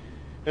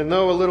 And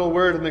though a little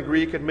word in the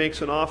Greek, it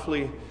makes an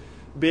awfully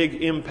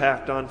big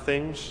impact on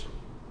things,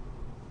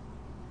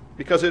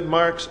 because it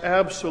marks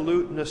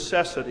absolute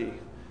necessity.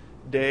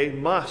 Day,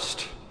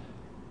 must,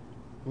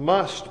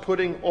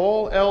 putting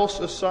all else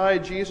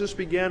aside. Jesus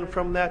began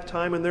from that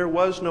time, and there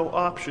was no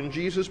option.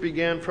 Jesus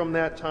began from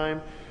that time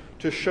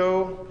to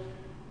show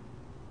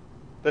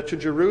that to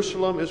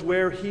Jerusalem is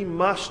where He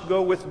must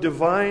go with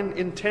divine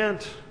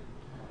intent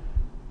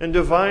and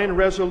divine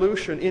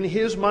resolution. In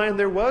His mind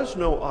there was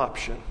no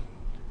option.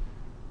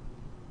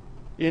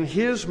 In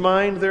His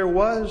mind there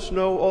was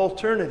no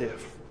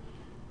alternative.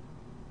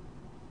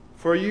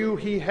 For you,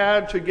 He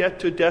had to get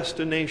to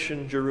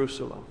destination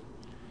Jerusalem.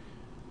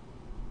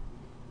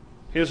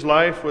 His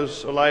life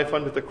was a life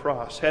under the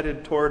cross,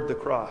 headed toward the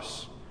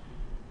cross.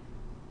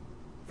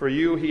 For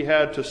you, He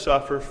had to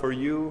suffer. For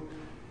you,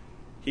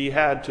 He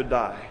had to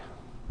die.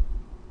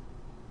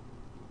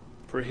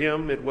 For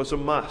Him, it was a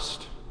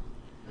must.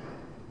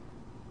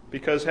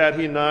 Because had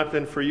He not,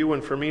 then for you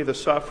and for me, the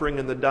suffering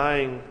and the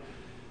dying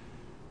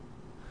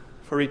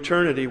for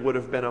eternity would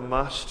have been a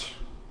must.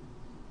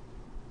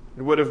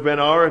 It would have been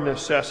our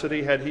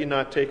necessity had He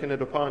not taken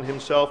it upon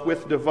Himself.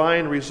 With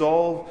divine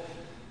resolve,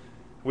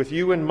 with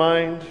you in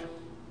mind,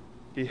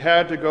 He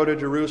had to go to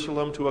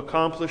Jerusalem to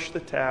accomplish the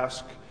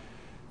task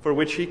for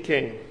which He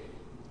came,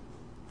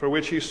 for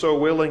which He so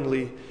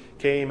willingly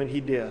came, and He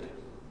did.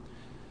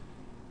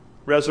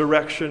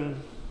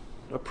 Resurrection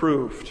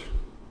approved.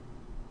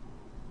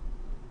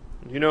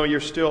 You know you're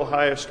still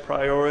highest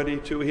priority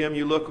to Him.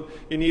 You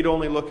need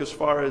only look as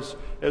far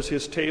as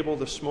His table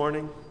this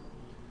morning.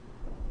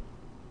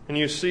 And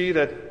you see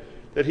that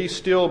He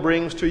still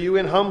brings to you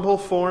in humble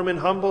form, in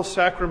humble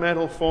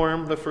sacramental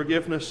form, the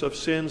forgiveness of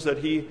sins that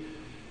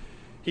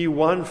He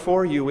won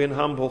for you in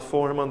humble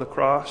form on the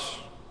cross.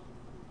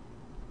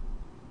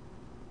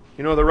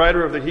 You know, the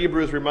writer of the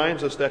Hebrews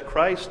reminds us that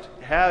Christ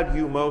had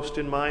you most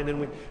in mind,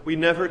 and we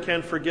never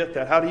can forget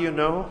that. How do you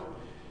know?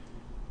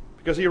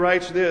 Because he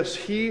writes this,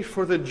 He,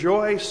 for the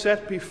joy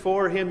set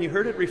before Him, you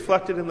heard it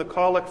reflected in the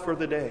collect for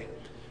the day.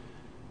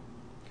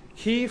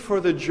 He,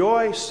 for the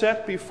joy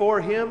set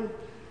before Him,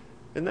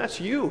 and that's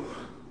you.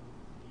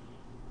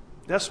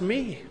 That's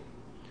me.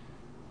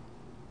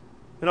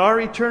 In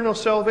our eternal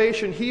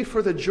salvation, He,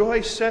 for the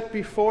joy set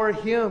before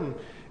Him,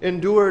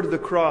 endured the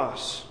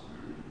cross,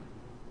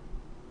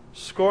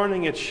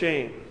 scorning its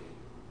shame.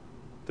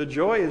 The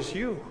joy is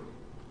you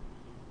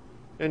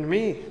and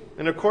me.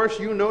 And of course,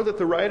 you know that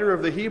the writer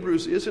of the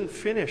Hebrews isn't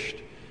finished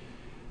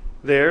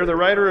there. The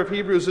writer of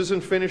Hebrews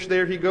isn't finished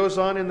there. He goes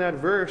on in that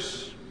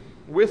verse.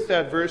 With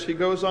that verse, he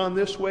goes on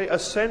this way,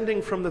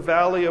 ascending from the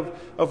valley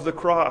of the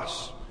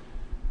cross,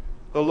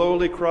 the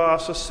lowly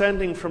cross,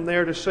 ascending from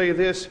there to say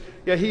this,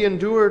 yeah, He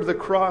endured the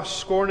cross,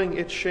 scorning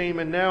its shame,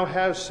 and now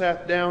has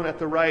sat down at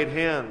the right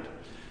hand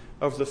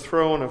of the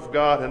throne of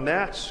God. And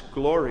that's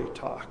glory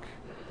talk.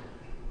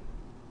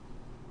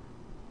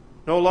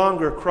 No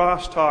longer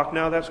cross talk,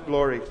 now that's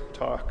glory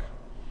talk.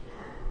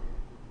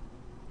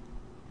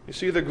 You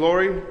see, the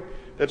glory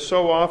that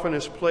so often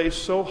is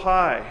placed so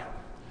high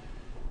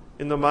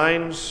in the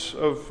minds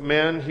of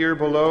men here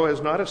below has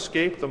not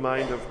escaped the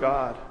mind of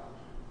God.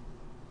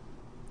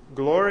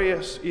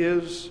 Glorious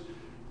is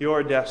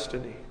your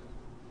destiny.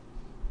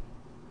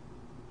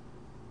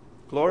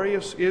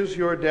 Glorious is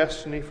your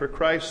destiny, for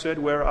Christ said,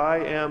 Where I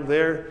am,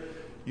 there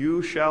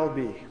you shall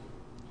be.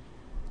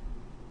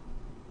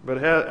 But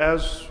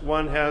as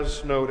one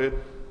has noted,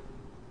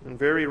 and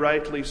very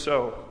rightly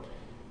so,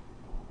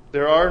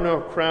 there are no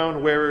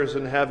crown wearers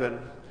in heaven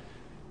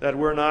that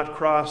were not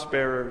cross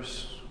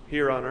bearers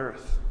here on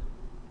earth.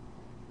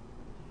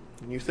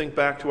 And you think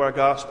back to our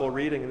gospel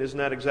reading, and isn't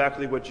that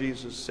exactly what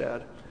Jesus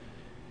said?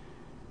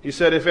 He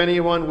said, If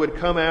anyone would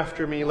come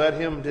after me, let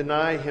him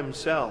deny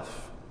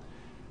himself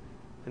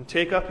and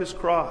take up his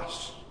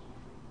cross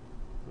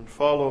and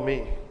follow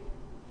me.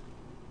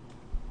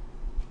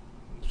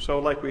 So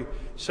like we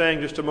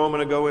sang just a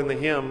moment ago in the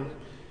hymn,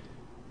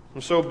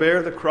 and so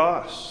bear the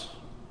cross,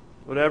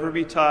 whatever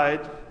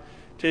betide,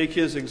 take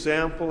His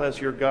example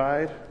as your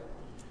guide,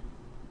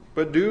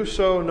 but do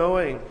so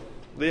knowing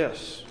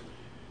this,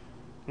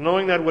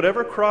 knowing that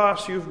whatever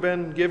cross you've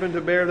been given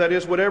to bear, that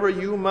is, whatever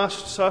you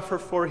must suffer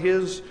for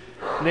His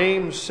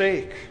name's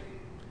sake,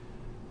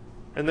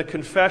 and the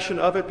confession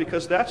of it,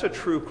 because that's a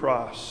true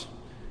cross,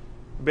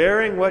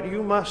 bearing what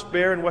you must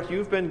bear and what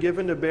you've been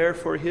given to bear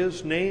for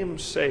His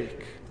name's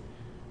sake.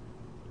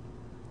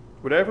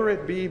 Whatever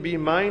it be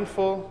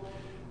mindful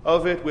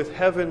of it with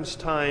heaven's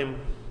time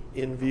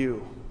in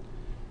view.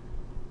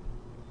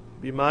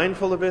 Be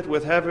mindful of it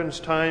with heaven's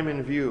time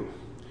in view.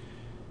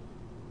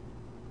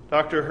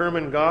 Dr.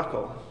 Herman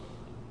Gockel,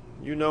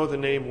 you know the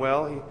name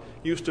well. He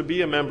used to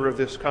be a member of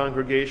this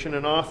congregation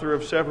and author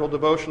of several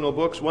devotional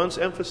books, once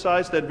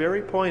emphasized that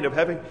very point of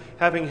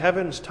having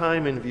heaven's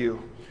time in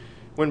view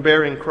when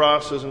bearing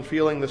crosses and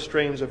feeling the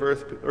strains of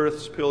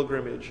earth's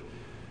pilgrimage.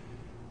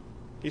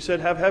 He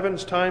said, have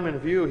heaven's time in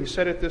view. He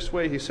said it this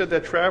way. He said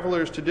that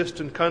travelers to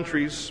distant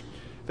countries,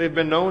 they've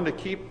been known to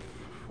keep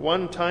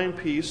one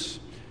timepiece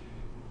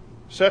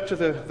set to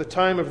the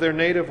time of their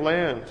native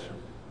land,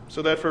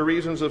 so that for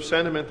reasons of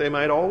sentiment they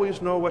might always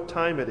know what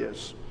time it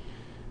is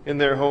in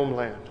their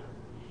homeland.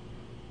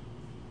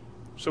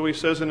 So he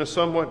says, in a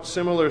somewhat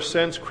similar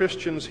sense,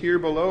 Christians here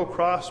below,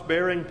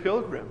 cross-bearing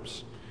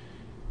pilgrims,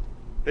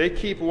 they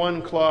keep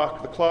one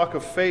clock, the clock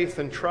of faith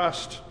and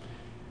trust,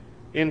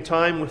 in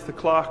time with the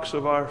clocks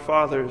of our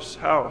Father's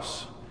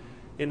house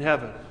in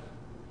heaven.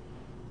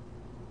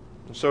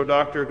 And so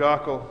Dr.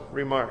 Gockel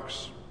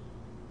remarks,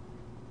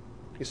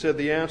 he said,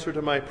 the answer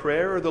to my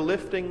prayer, or the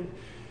lifting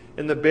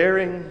and the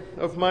bearing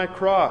of my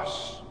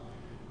cross,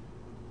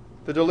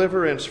 the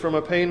deliverance from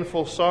a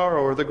painful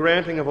sorrow, or the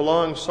granting of a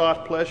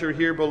long-sought pleasure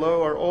here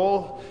below, are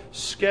all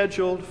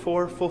scheduled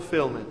for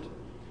fulfillment,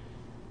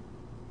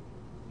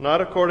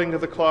 not according to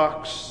the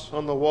clocks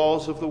on the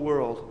walls of the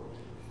world,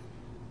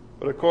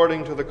 but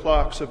according to the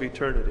clocks of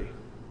eternity.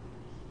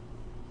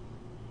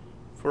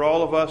 For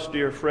all of us,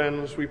 dear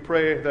friends, we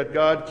pray that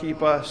God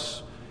keep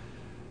us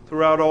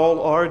throughout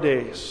all our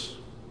days,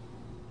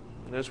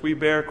 and as we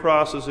bear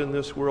crosses in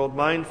this world,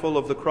 mindful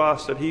of the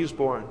cross that He's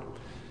borne,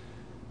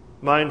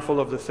 mindful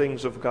of the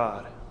things of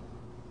God.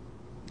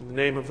 In the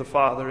name of the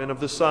Father, and of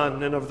the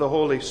Son, and of the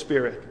Holy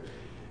Spirit.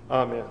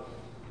 Amen.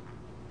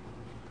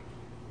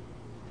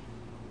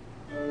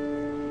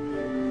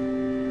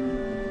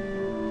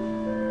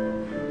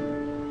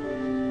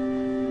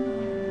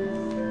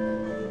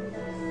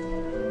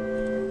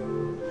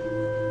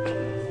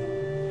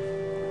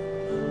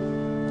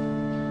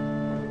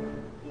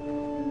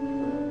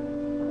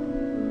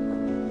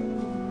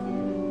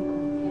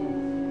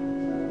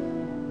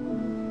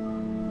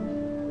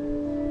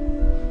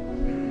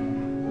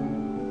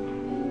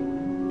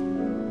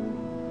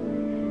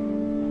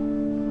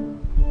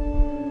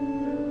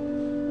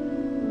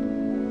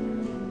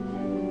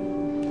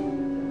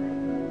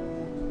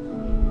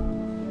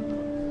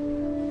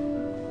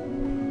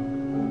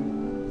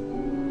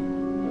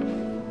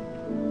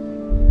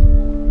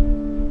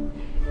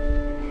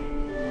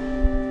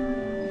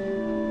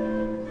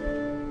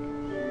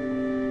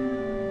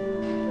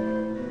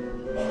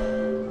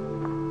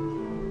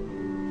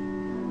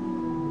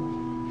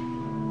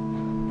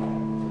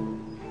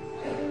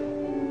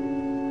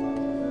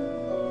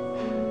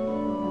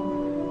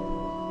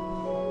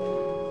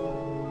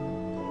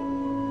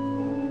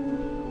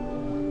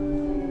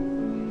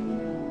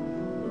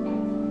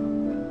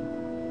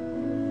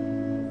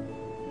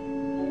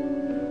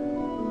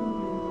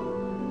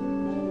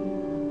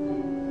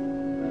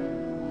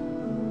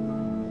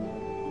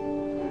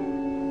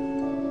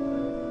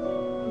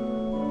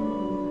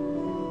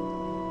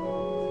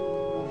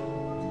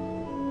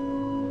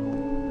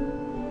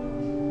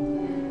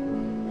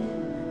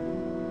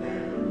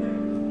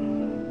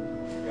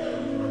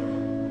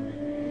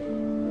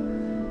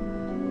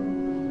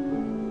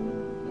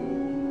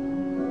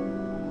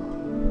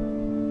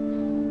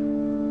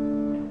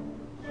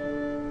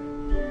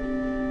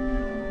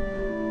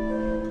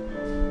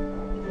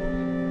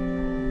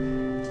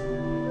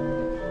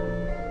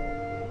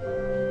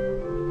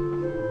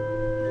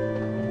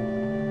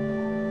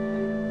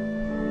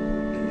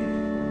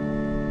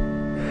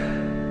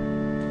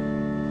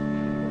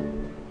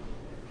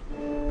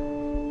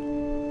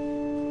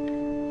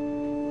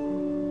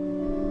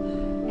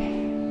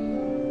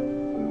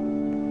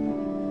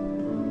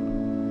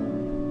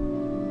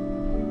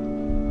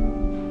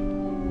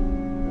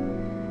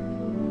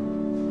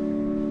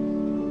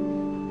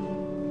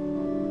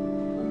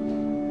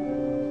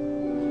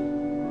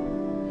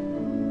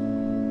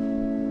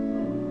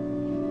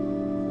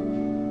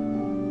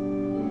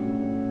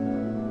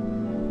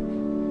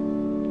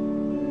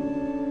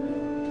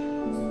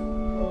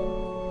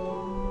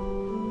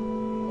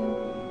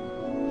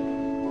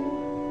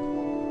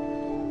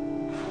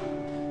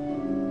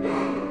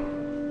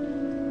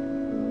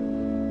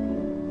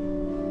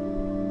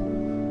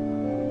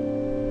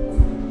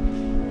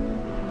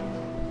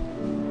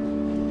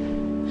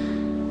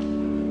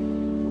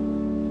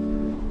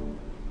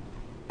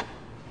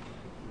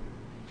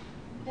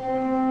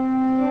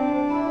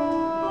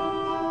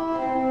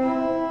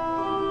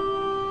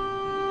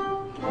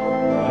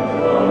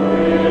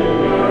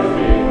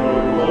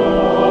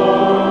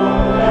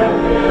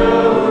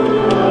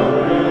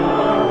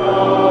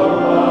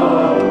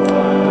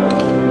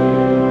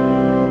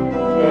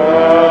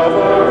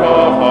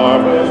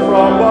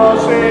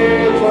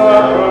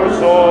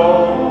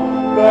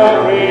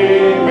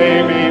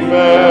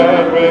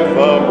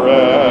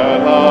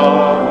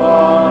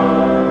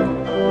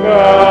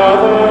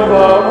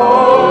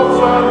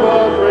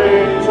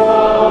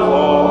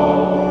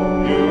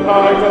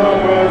 Unite them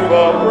with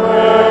the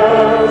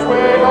prayers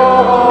we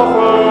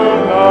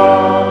offer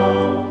now.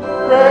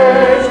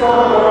 Grace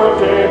our Lord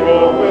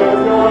table with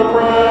your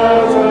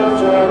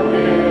presence and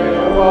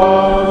give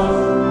us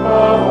a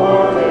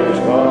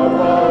foretaste of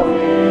the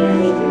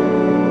feast to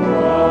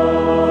come.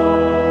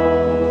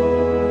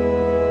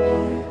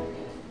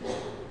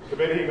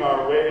 Committing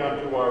our way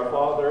unto our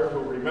Father, who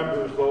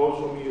remembers those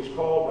whom he has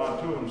called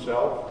unto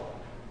himself,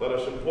 let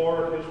us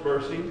implore his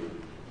mercy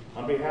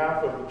on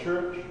behalf of the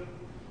church,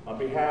 on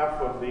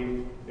behalf of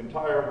the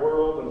entire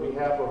world, on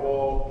behalf of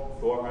all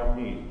who are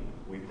in need,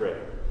 we pray.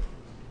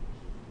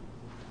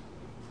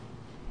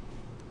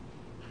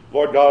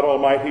 Lord God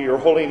Almighty, your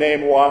holy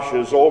name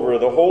washes over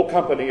the whole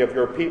company of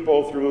your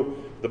people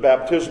through the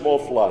baptismal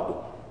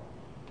flood.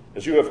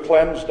 As you have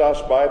cleansed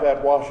us by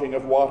that washing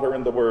of water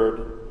and the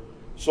word,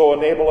 so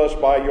enable us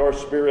by your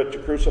Spirit to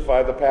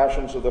crucify the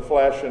passions of the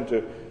flesh and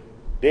to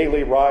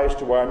daily rise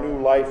to our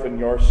new life in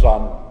your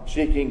Son,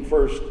 seeking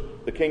first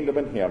the kingdom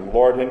in him.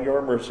 Lord, in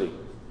your mercy,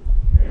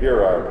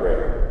 hear our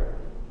prayer.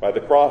 By the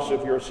cross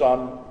of your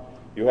Son,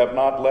 you have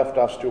not left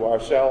us to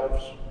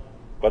ourselves,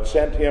 but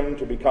sent him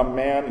to become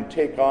man and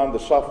take on the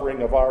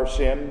suffering of our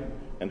sin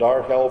and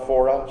our hell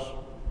for us.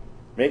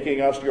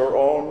 Making us your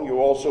own, you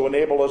also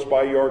enable us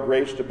by your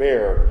grace to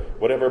bear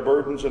whatever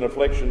burdens and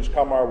afflictions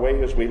come our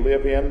way as we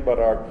live in but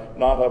are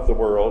not of the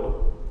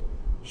world.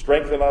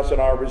 Strengthen us in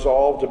our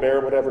resolve to bear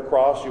whatever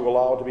cross you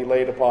allow to be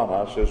laid upon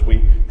us as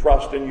we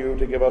trust in you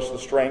to give us the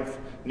strength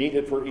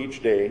needed for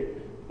each day.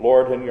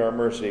 Lord, in your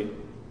mercy,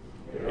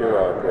 hear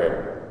our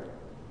prayer.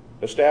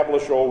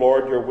 Establish, O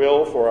Lord, your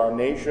will for our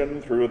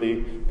nation through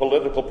the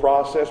political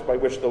process by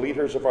which the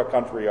leaders of our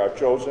country are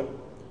chosen.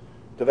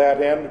 To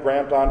that end,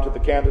 grant unto the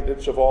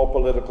candidates of all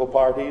political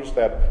parties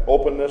that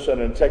openness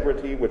and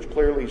integrity which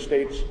clearly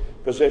states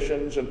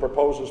positions and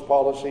proposes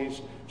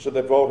policies so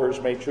that voters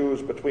may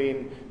choose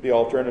between the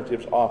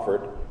alternatives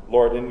offered.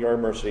 Lord, in your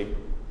mercy,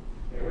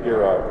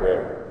 hear our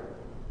prayer.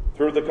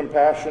 Through the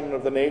compassion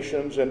of the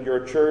nations and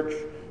your church,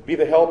 be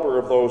the helper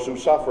of those who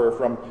suffer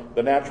from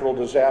the natural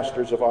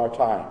disasters of our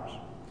times.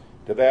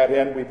 To that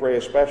end, we pray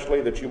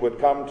especially that you would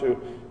come to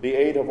the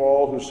aid of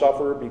all who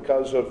suffer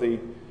because of the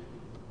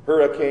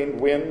hurricane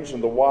winds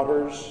and the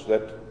waters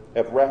that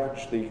have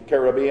ravaged the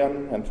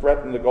Caribbean and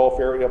threatened the Gulf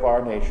area of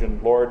our nation.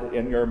 Lord,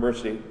 in your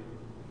mercy,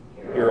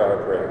 hear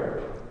our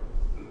prayer.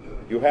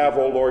 You have,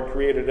 O Lord,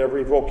 created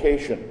every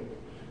vocation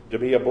to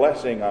be a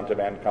blessing unto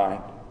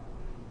mankind.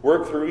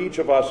 Work through each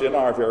of us in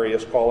our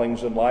various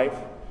callings in life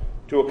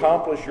to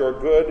accomplish your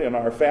good in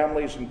our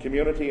families and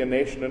community and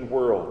nation and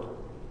world.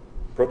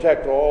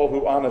 Protect all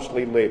who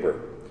honestly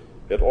labor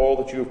at all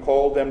that you've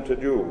called them to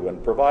do,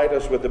 and provide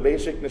us with the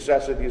basic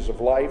necessities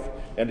of life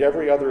and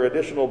every other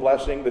additional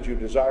blessing that you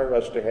desire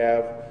us to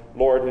have.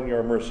 Lord, in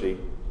your mercy,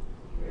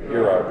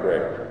 hear our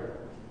prayer.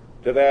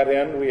 To that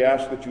end, we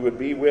ask that you would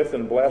be with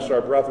and bless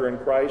our brother in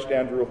Christ,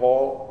 Andrew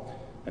Hall,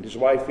 and his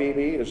wife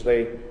Phoebe, as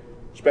they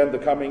spend the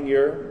coming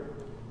year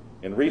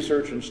in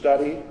research and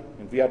study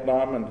in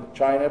Vietnam and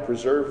China.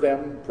 Preserve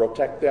them,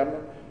 protect them,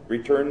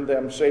 return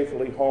them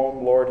safely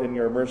home. Lord, in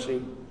your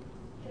mercy,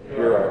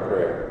 hear our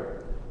prayer.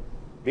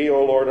 Be,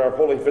 O Lord, our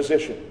holy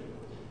physician,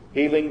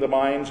 healing the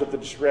minds of the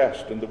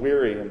distressed and the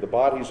weary and the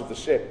bodies of the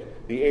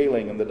sick, the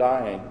ailing and the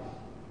dying.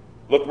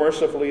 Look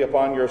mercifully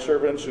upon your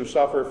servants who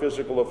suffer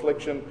physical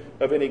affliction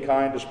of any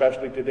kind.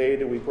 Especially today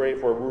do we pray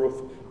for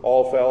Ruth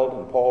Allfeld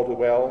and Paul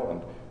Duell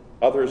and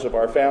others of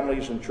our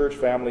families and church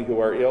family who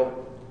are ill.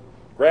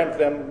 Grant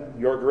them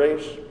your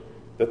grace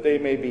that they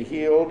may be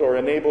healed or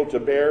enabled to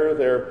bear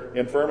their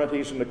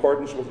infirmities in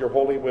accordance with your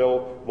holy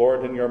will.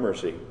 Lord, in your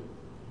mercy,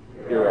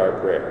 hear our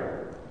prayer.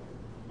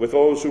 With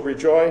those who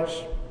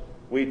rejoice,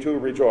 we too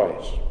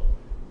rejoice,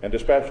 and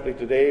especially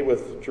today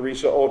with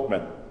Teresa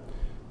Oatman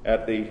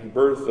at the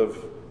birth of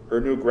her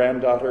new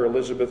granddaughter,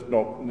 Elizabeth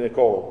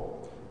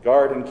Nicole.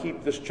 Guard and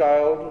keep this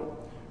child.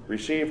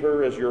 Receive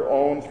her as your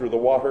own through the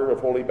water of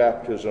holy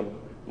baptism.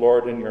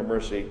 Lord, in your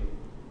mercy,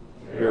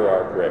 hear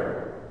our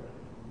prayer.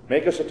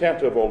 Make us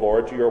attentive, O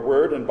Lord, to your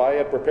word, and by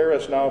it prepare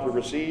us now to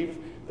receive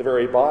the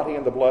very body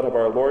and the blood of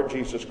our Lord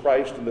Jesus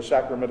Christ in the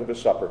sacrament of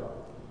his supper.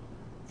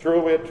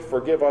 Through it,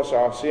 forgive us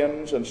our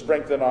sins and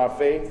strengthen our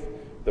faith,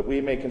 that we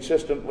may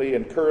consistently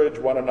encourage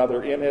one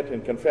another in it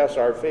and confess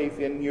our faith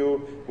in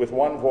you with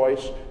one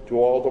voice to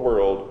all the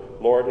world.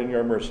 Lord, in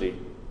your mercy,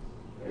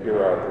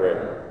 hear our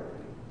prayer.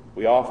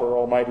 We offer,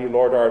 Almighty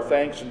Lord, our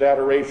thanks and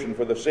adoration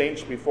for the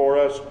saints before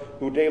us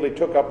who daily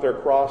took up their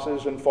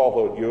crosses and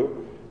followed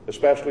you,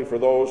 especially for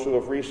those who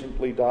have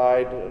recently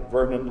died,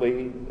 Vernon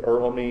Lee,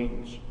 Earl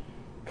Means.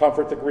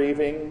 Comfort the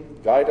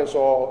grieving, guide us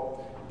all,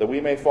 that we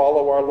may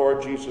follow our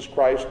Lord Jesus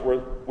Christ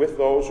with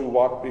those who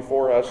walk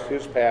before us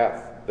his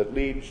path that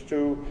leads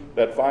to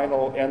that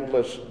final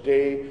endless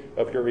day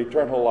of your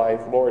eternal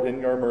life. Lord, in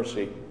your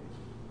mercy,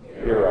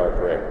 hear our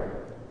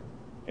prayer.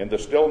 In the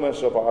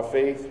stillness of our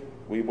faith,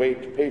 we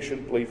wait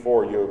patiently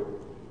for you,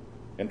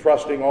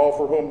 entrusting all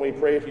for whom we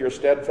pray to your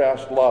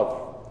steadfast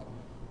love,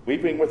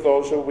 weeping with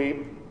those who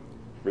weep,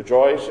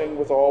 rejoicing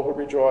with all who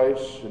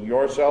rejoice in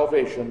your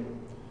salvation,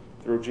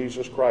 through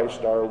Jesus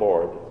Christ our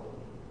Lord.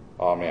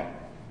 Amen.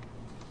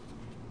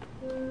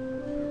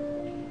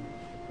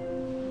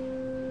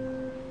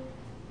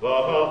 The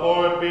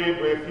Lord be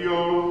with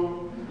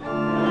you.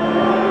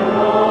 And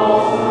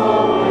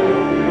also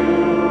with you.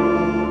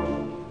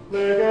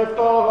 Lift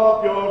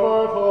up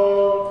your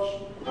hearts.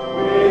 We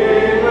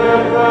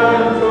lift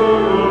them to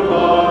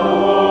the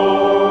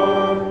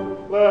Lord.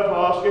 Let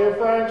us give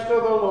thanks to the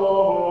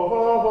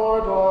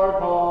Lord our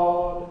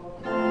God.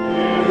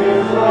 It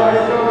is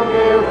right to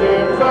give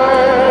him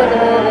thanks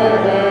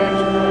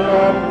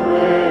and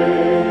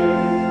praise.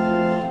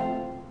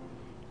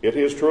 It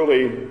is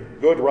truly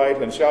good,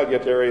 right, and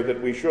salutary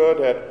that we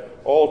should at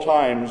all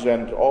times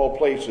and all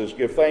places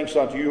give thanks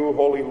unto you,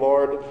 Holy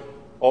Lord,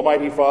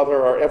 Almighty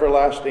Father, our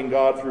everlasting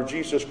God, through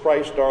Jesus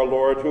Christ our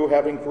Lord, who,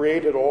 having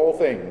created all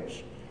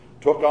things,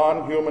 took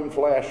on human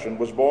flesh and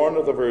was born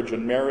of the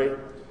Virgin Mary,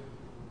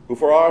 who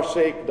for our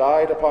sake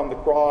died upon the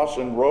cross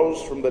and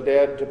rose from the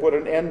dead to put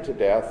an end to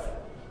death,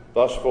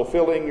 thus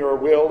fulfilling your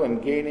will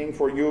and gaining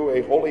for you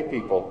a holy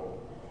people.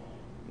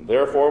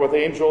 Therefore, with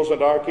angels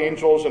and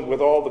archangels and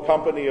with all the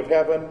company of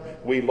heaven,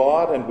 we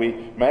laud and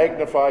we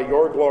magnify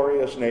your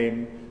glorious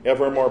name,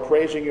 evermore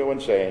praising you and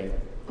saying,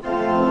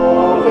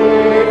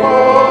 Holy,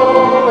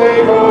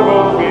 holy,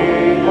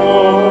 holy,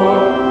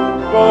 Lord,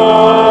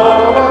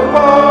 God of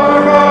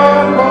power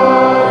and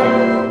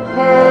might,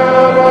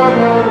 heaven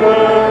and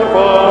earth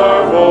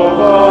are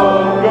full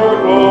of your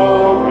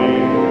glory.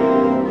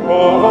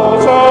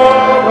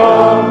 Hosanna,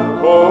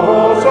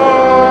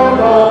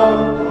 Hosanna,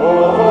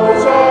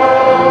 Hosanna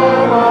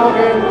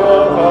in the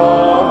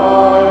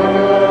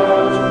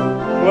highest.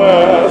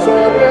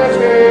 Blessed is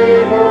he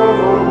who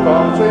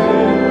comes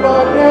in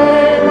the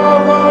name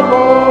of the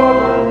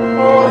Lord.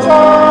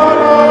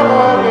 Hosanna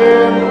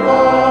in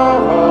the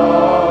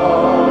highest.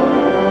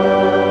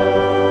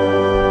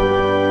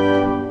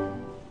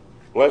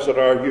 Blessed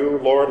are you,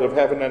 Lord of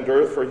heaven and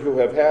earth, for you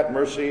have had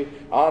mercy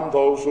on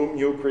those whom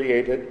you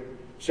created,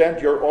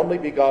 sent your only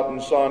begotten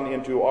Son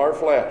into our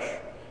flesh,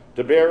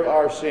 to bear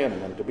our sin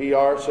and to be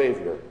our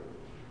Savior.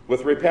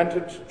 With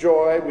repentant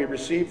joy we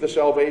receive the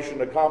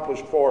salvation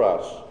accomplished for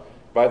us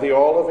by the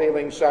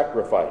all-availing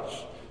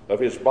sacrifice of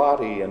his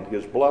body and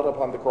his blood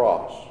upon the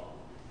cross.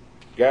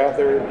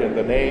 Gathered in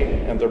the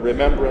name and the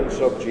remembrance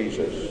of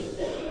Jesus,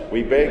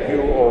 we beg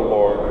you, O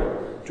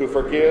Lord, to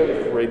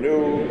forgive,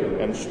 renew,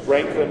 and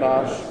strengthen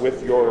us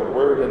with your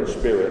word and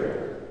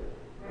spirit.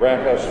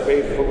 Grant us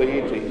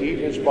faithfully to eat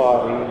his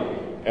body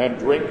and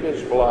drink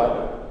his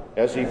blood,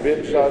 as he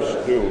bids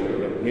us do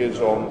in his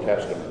own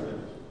testament.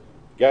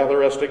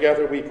 Gather us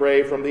together, we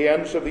pray, from the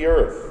ends of the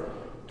earth,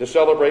 to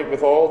celebrate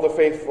with all the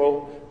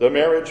faithful the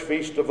marriage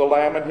feast of the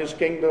Lamb and his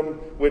kingdom,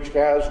 which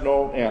has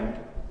no end.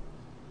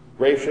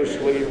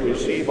 Graciously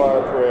receive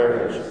our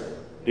prayers,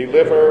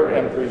 deliver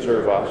and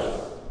preserve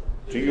us.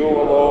 To you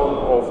alone,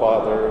 O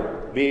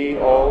Father, be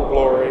all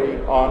glory,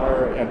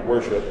 honor, and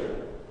worship,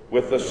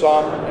 with the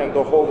Son and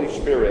the Holy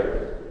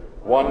Spirit,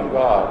 one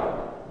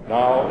God,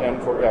 now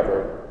and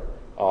forever.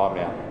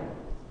 Amen.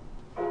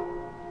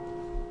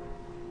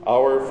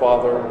 Our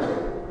Father,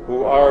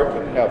 who art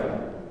in heaven,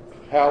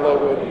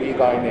 hallowed be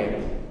thy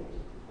name.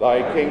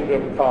 Thy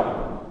kingdom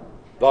come,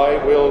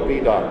 thy will be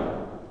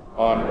done,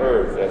 on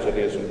earth as it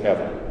is in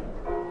heaven.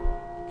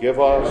 Give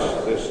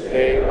us this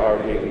day our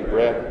daily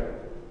bread,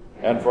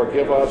 and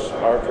forgive us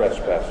our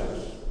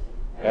trespasses,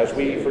 as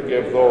we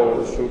forgive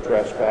those who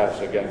trespass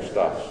against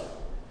us.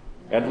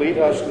 And lead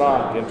us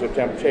not into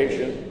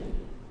temptation,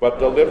 but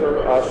deliver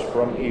us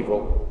from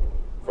evil.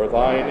 For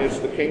thine is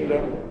the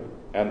kingdom,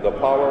 and the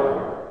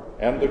power,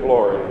 and the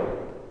glory,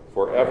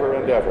 forever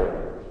and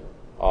ever.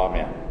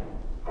 Amen.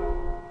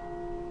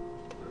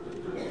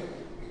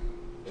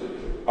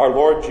 Our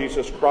Lord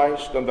Jesus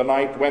Christ, on the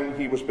night when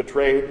he was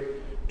betrayed,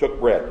 took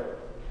bread.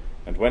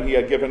 And when he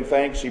had given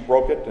thanks, he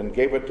broke it and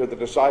gave it to the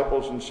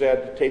disciples and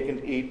said, Take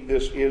and eat,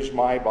 this is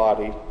my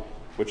body,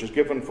 which is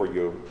given for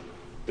you.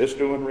 This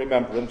do in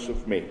remembrance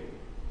of me.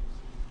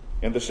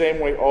 In the same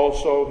way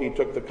also he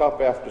took the cup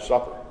after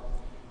supper.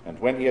 And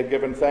when he had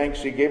given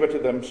thanks, he gave it to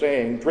them,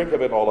 saying, Drink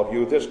of it, all of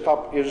you. This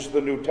cup is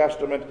the New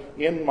Testament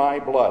in my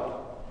blood,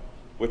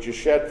 which is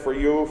shed for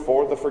you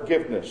for the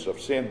forgiveness of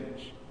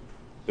sins.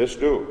 This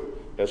do,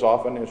 as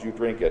often as you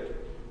drink it,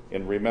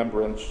 in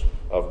remembrance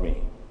of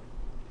me.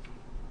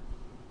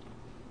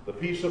 The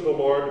peace of the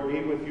Lord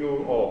be with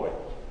you always.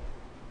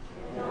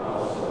 And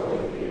also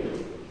with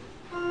you.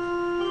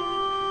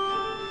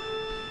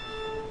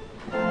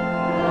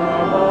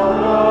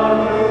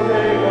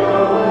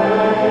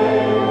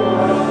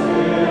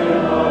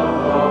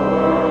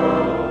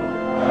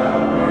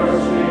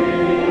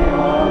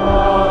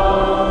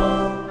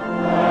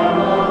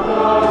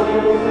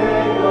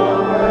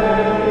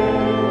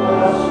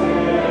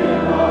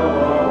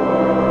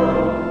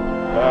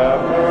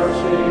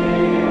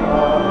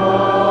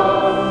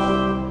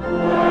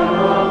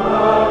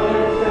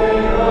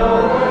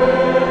 Away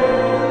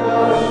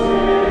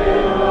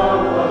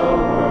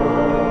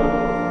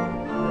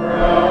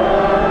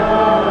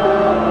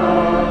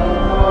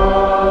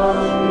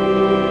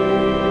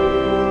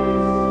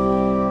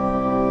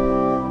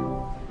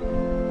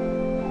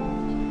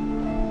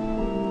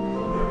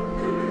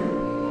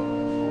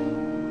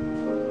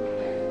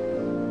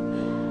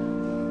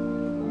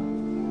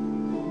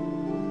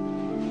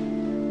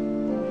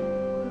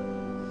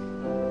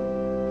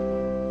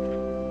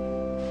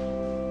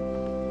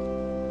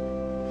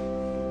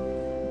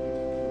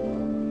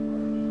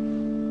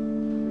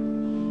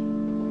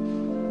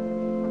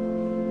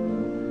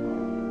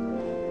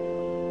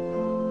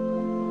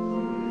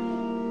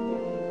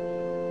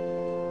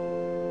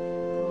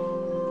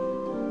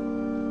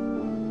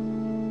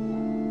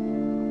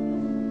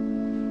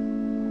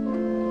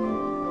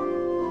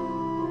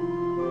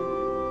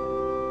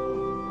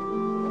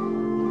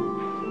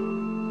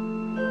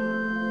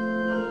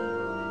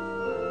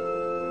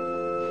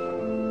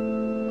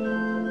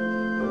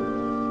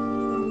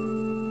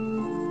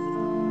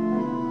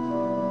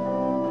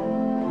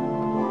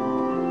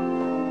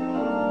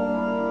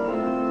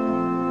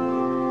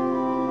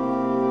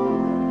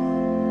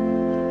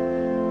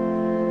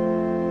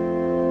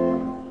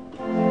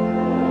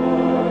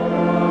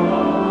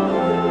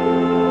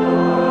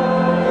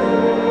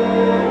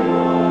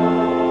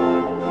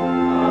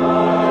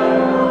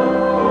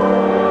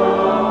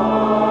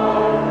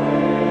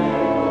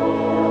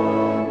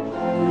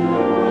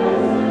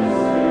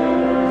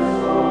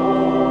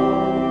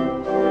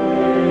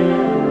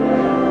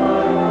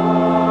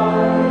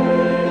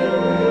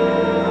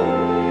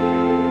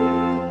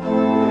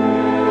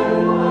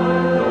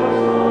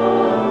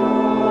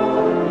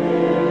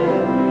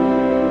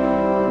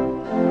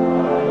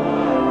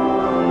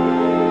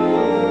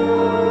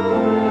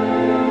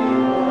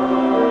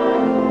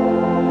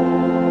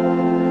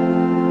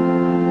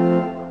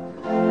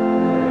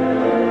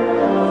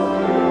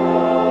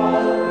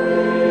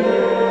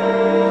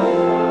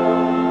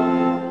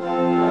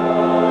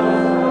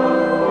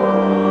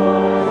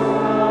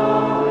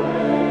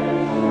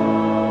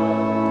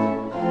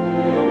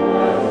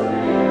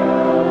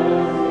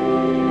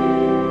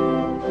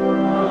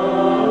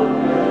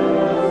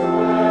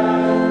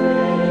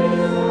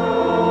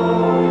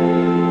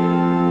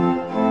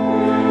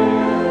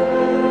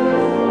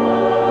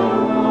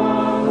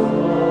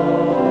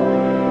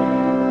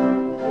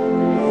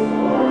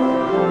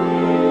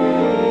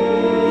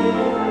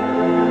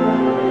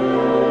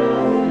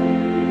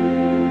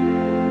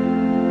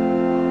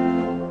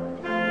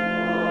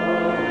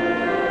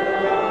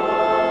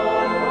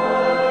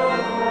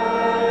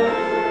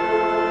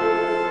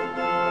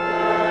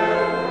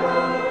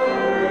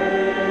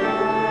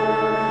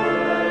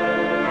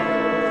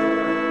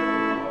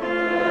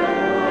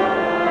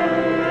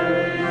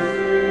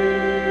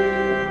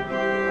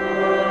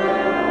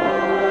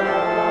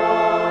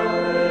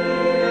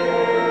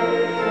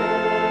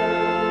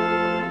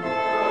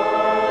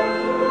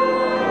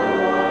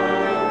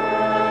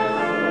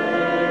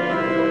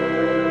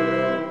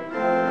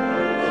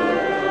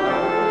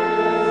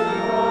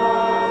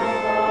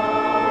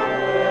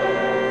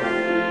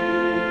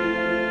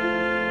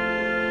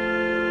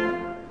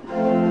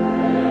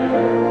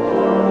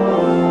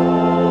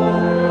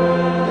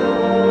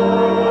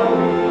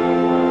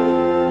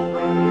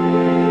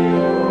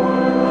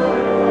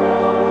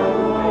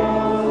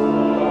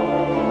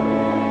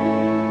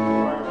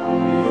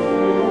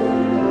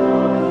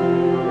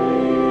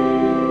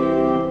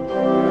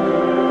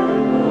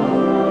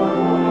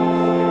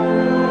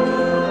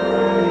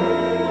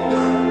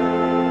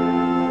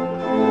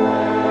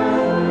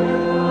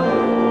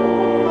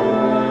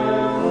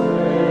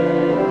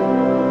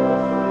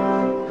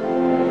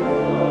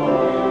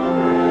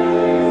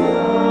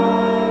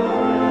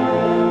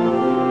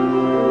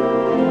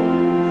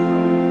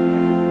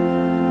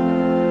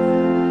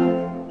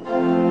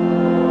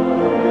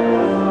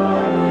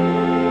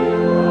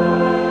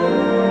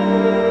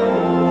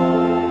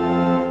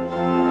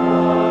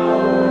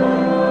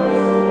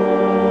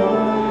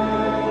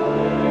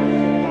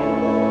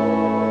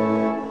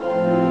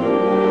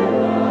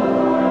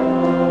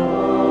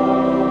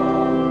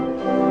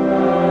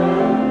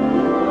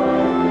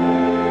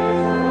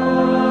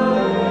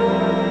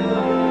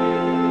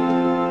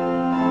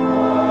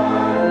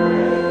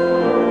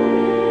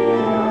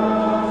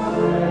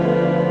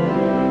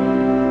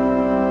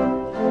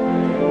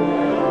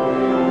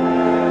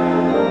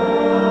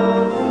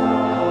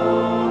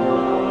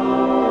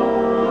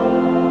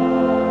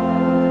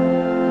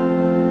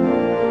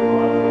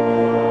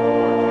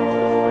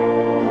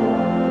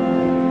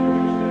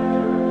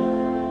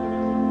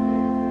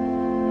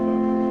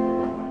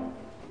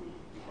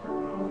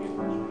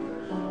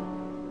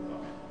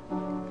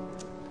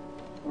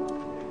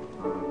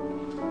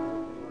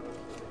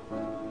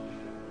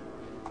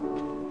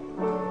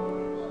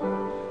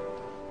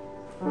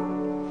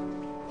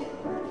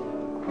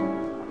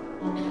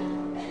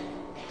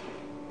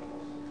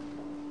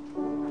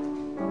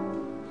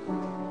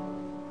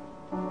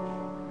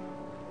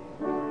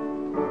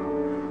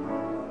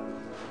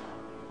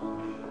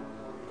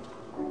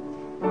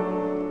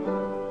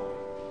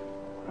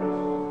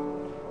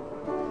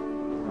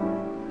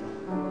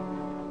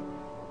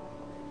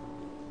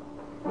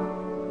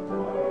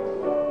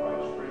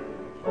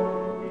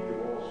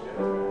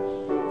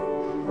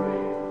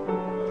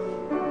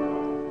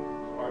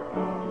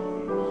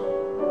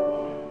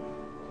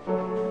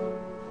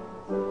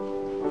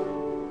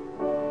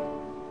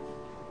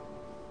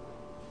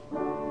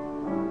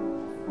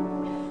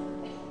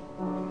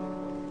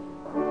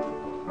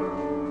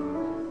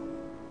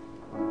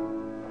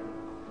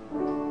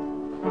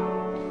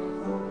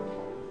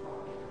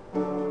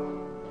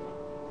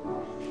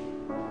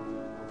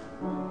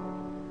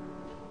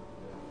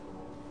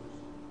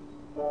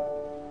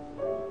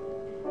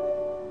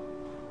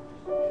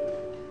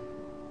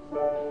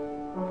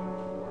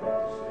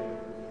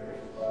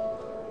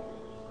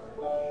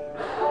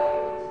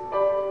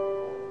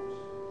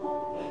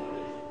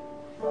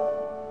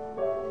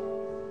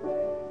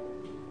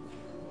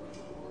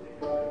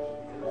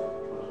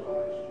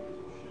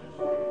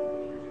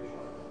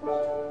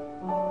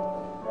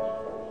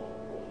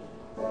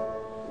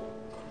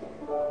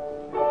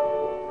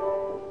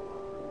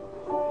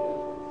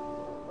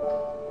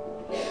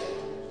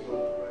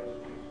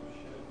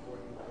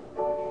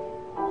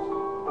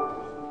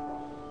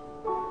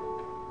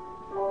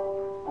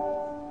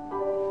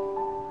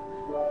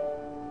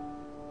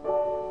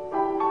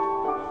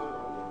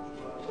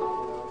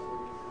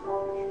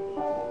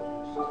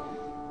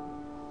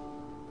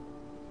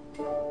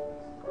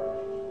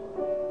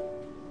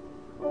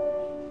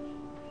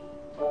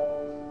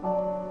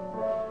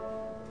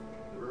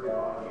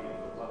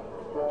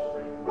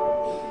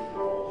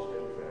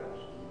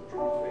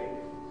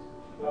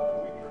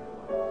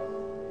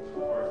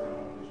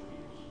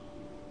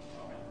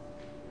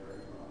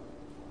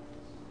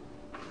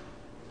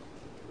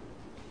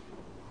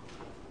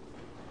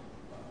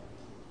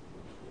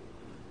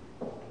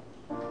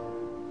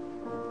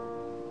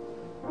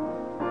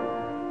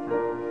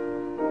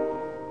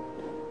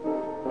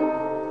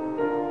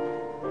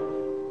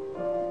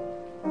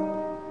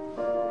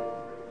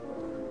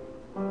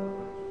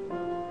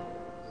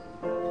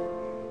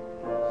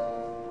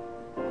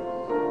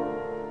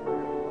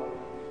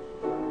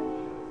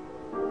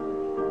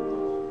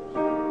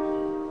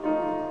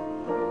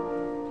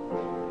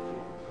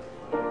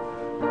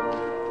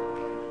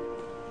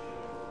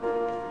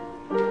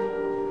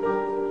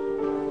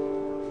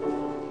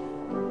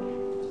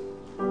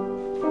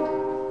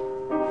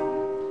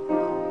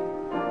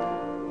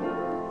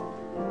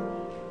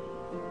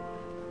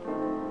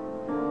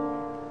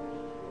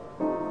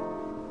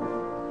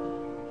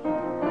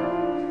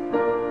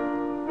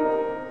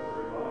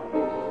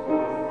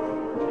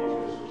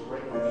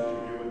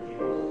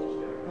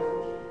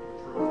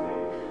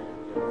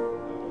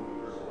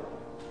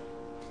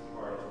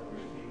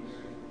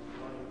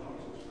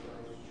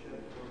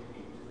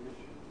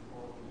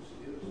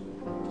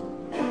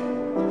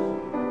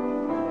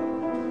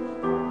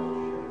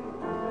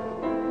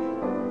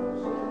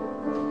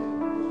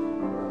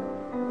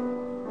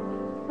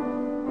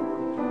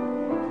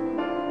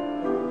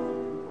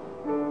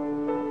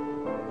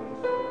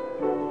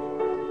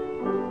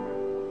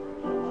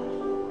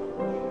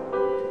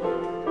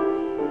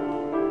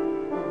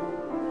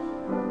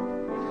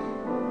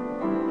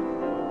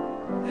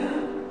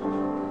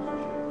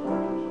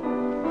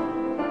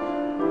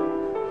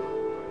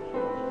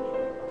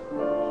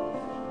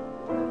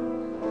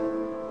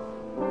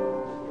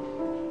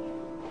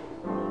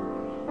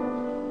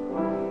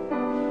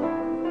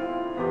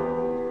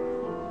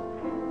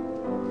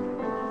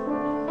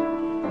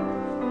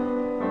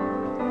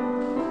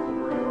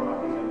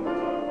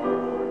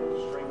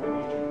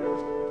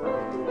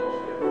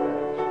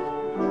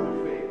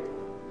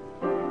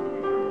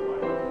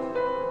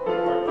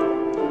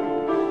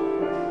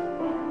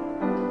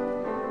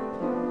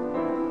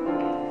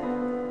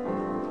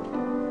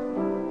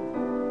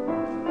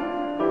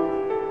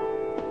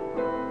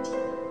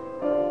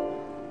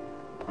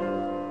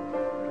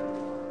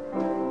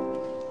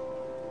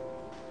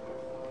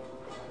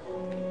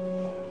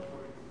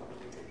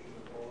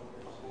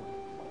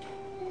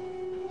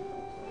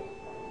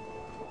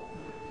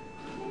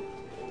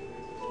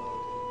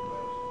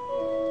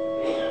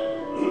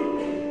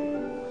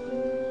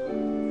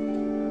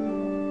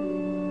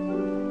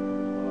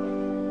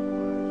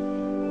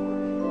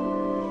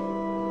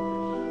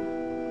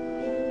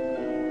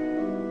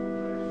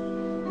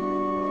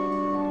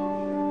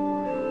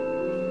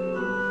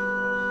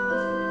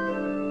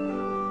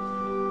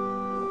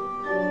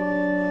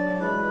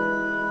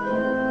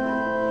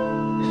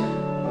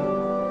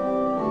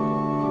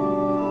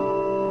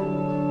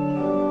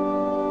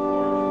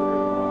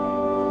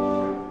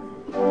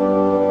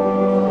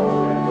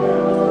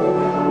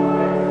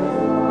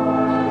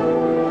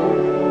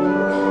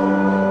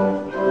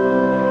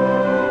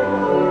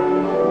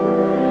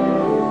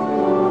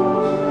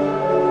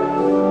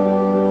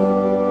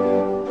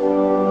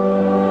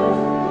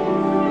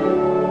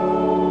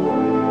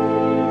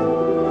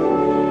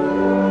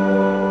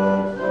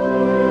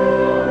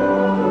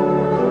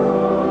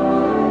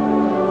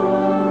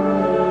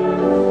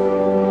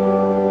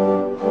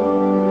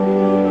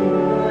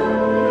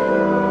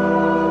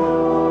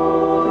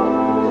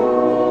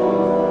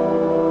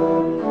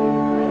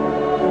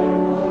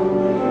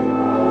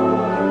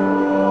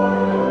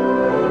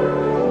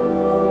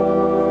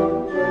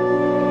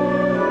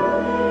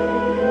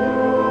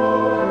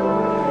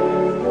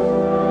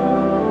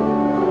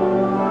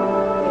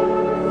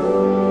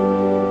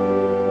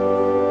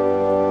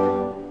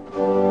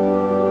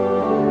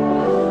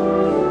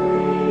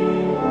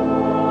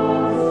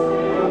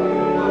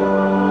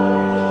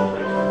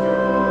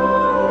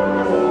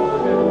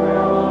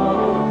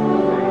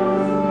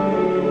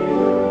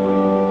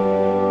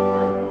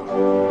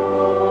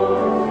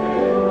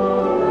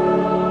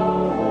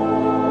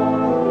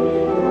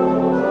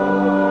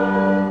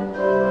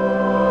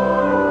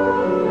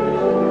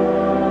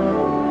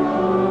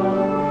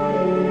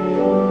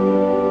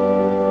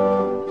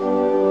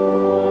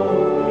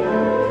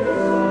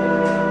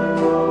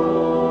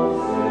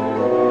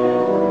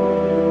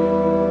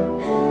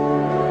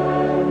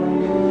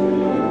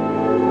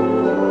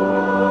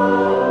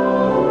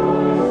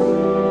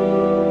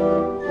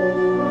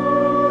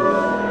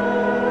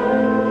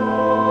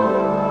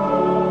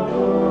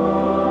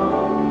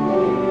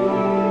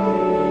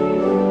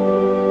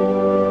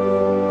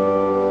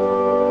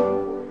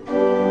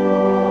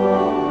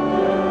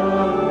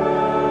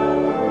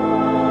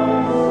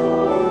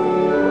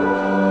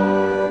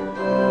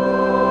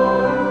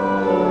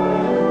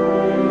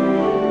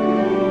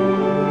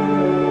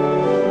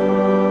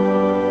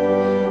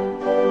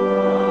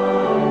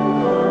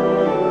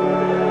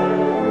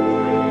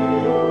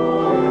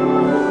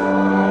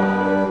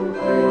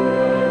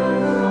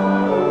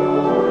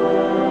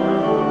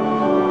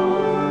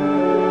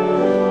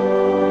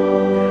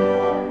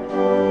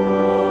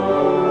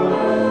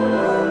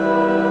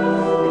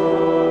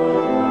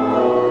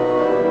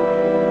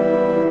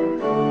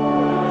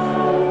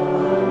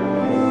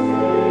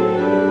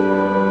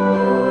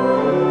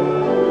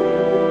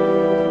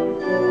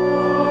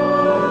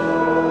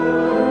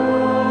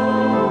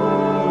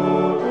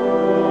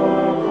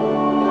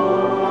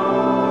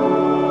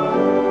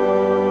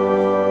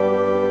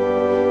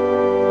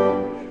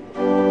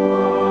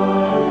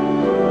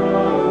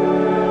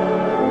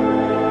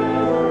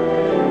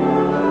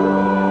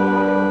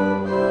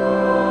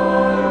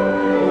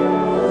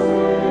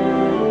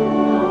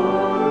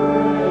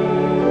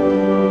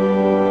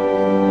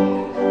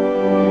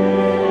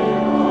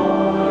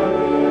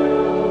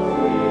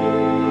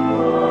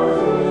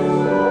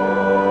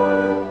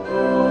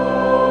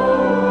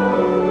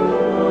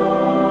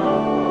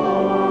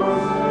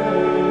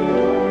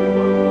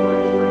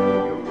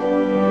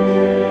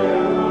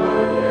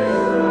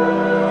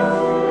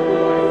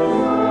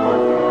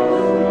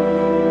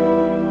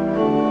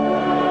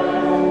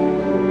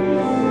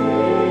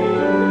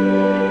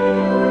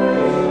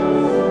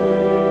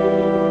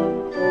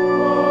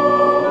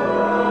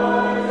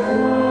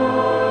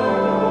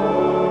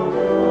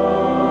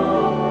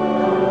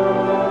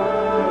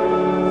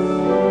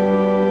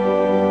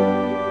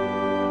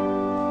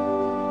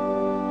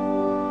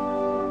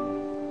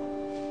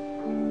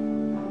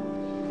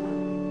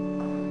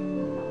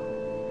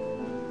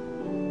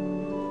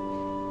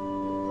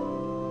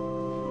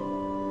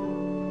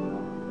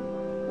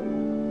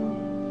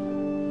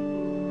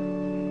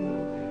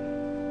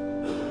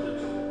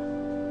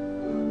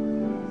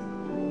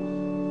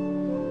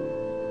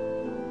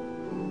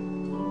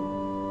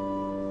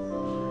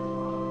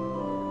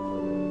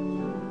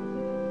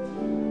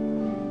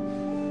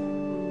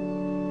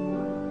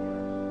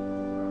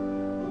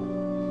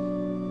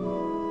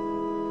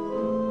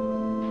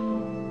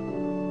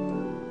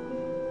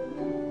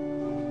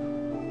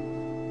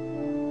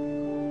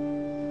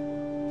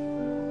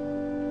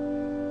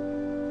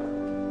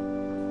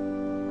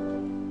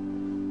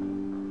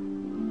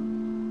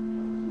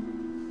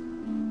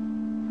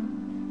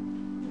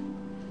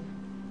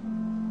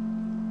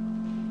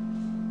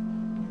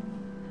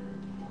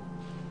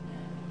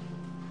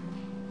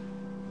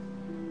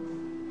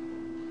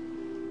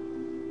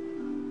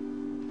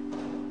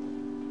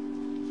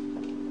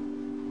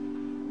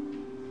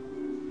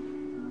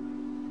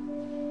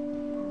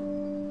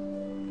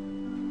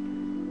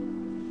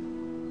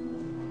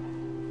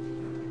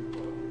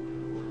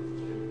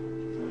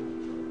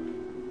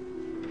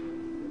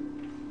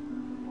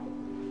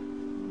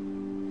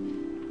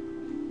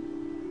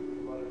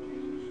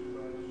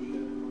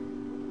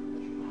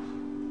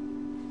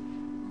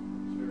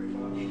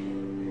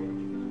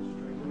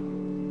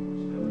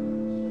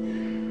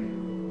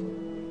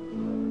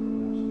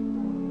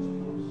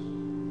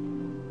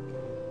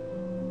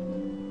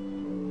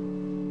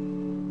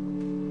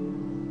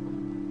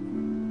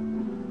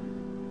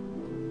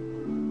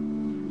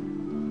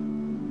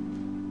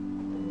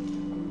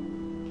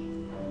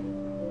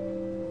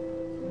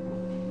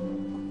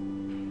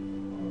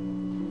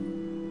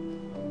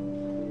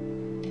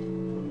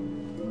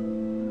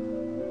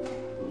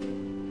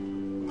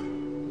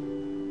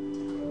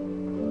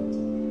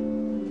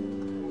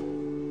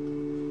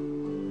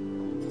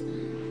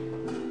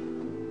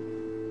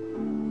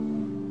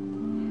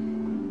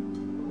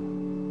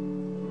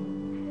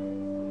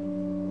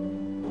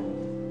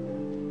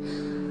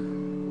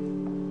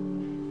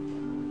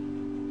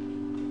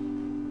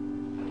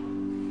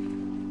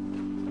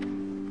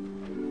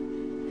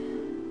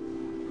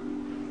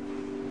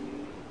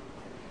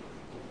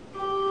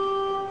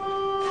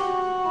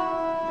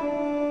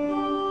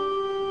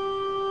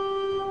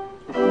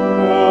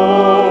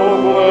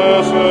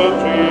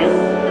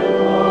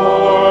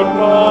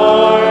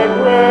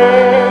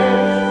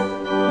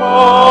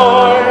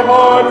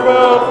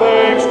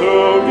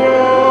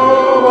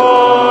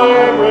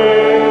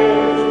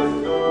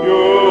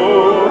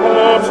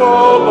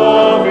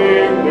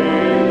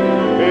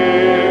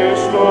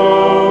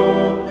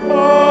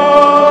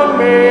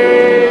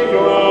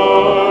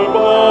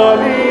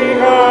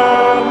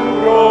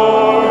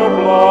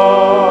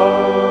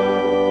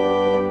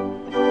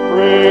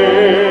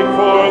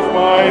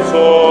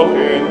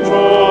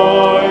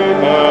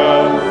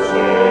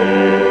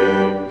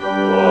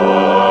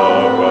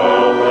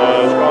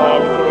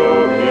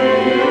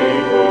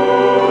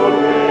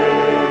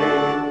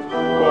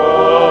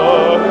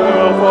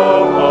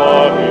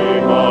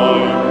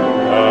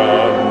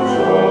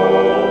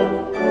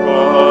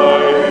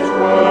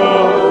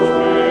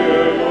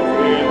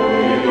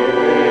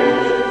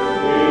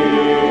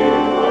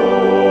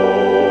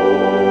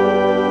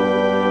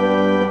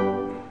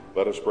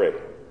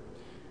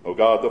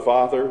God the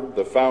Father,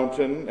 the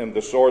fountain and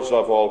the source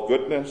of all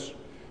goodness,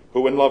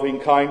 who in loving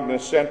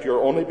kindness sent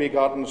your only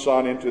begotten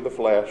Son into the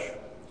flesh,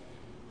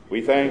 we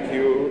thank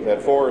you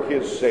that for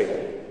his sake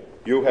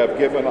you have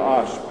given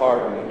us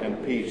pardon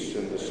and peace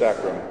in the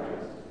sacrament.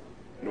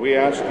 And we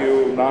ask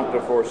you not to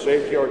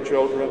forsake your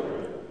children,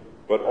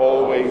 but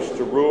always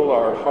to rule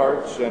our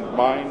hearts and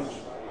minds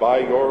by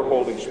your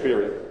Holy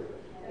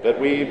Spirit,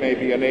 that we may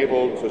be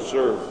enabled to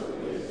serve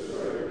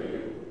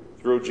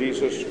through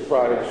Jesus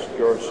Christ,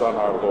 your Son,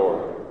 our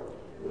Lord,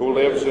 who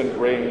lives and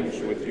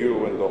reigns with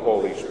you in the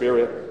Holy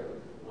Spirit,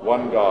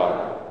 one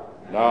God,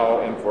 now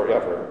and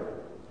forever.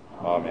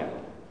 Amen.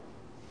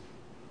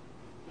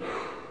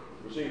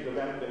 Receive the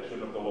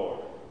benediction of the Lord.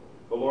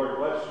 The Lord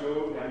bless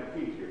you and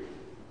keep you.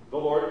 The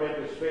Lord make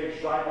his face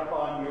shine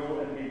upon you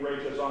and be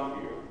gracious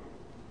unto you.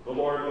 The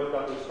Lord lift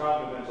up his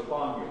countenance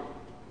upon you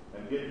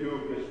and give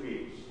you his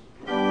peace.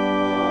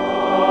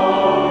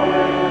 Amen.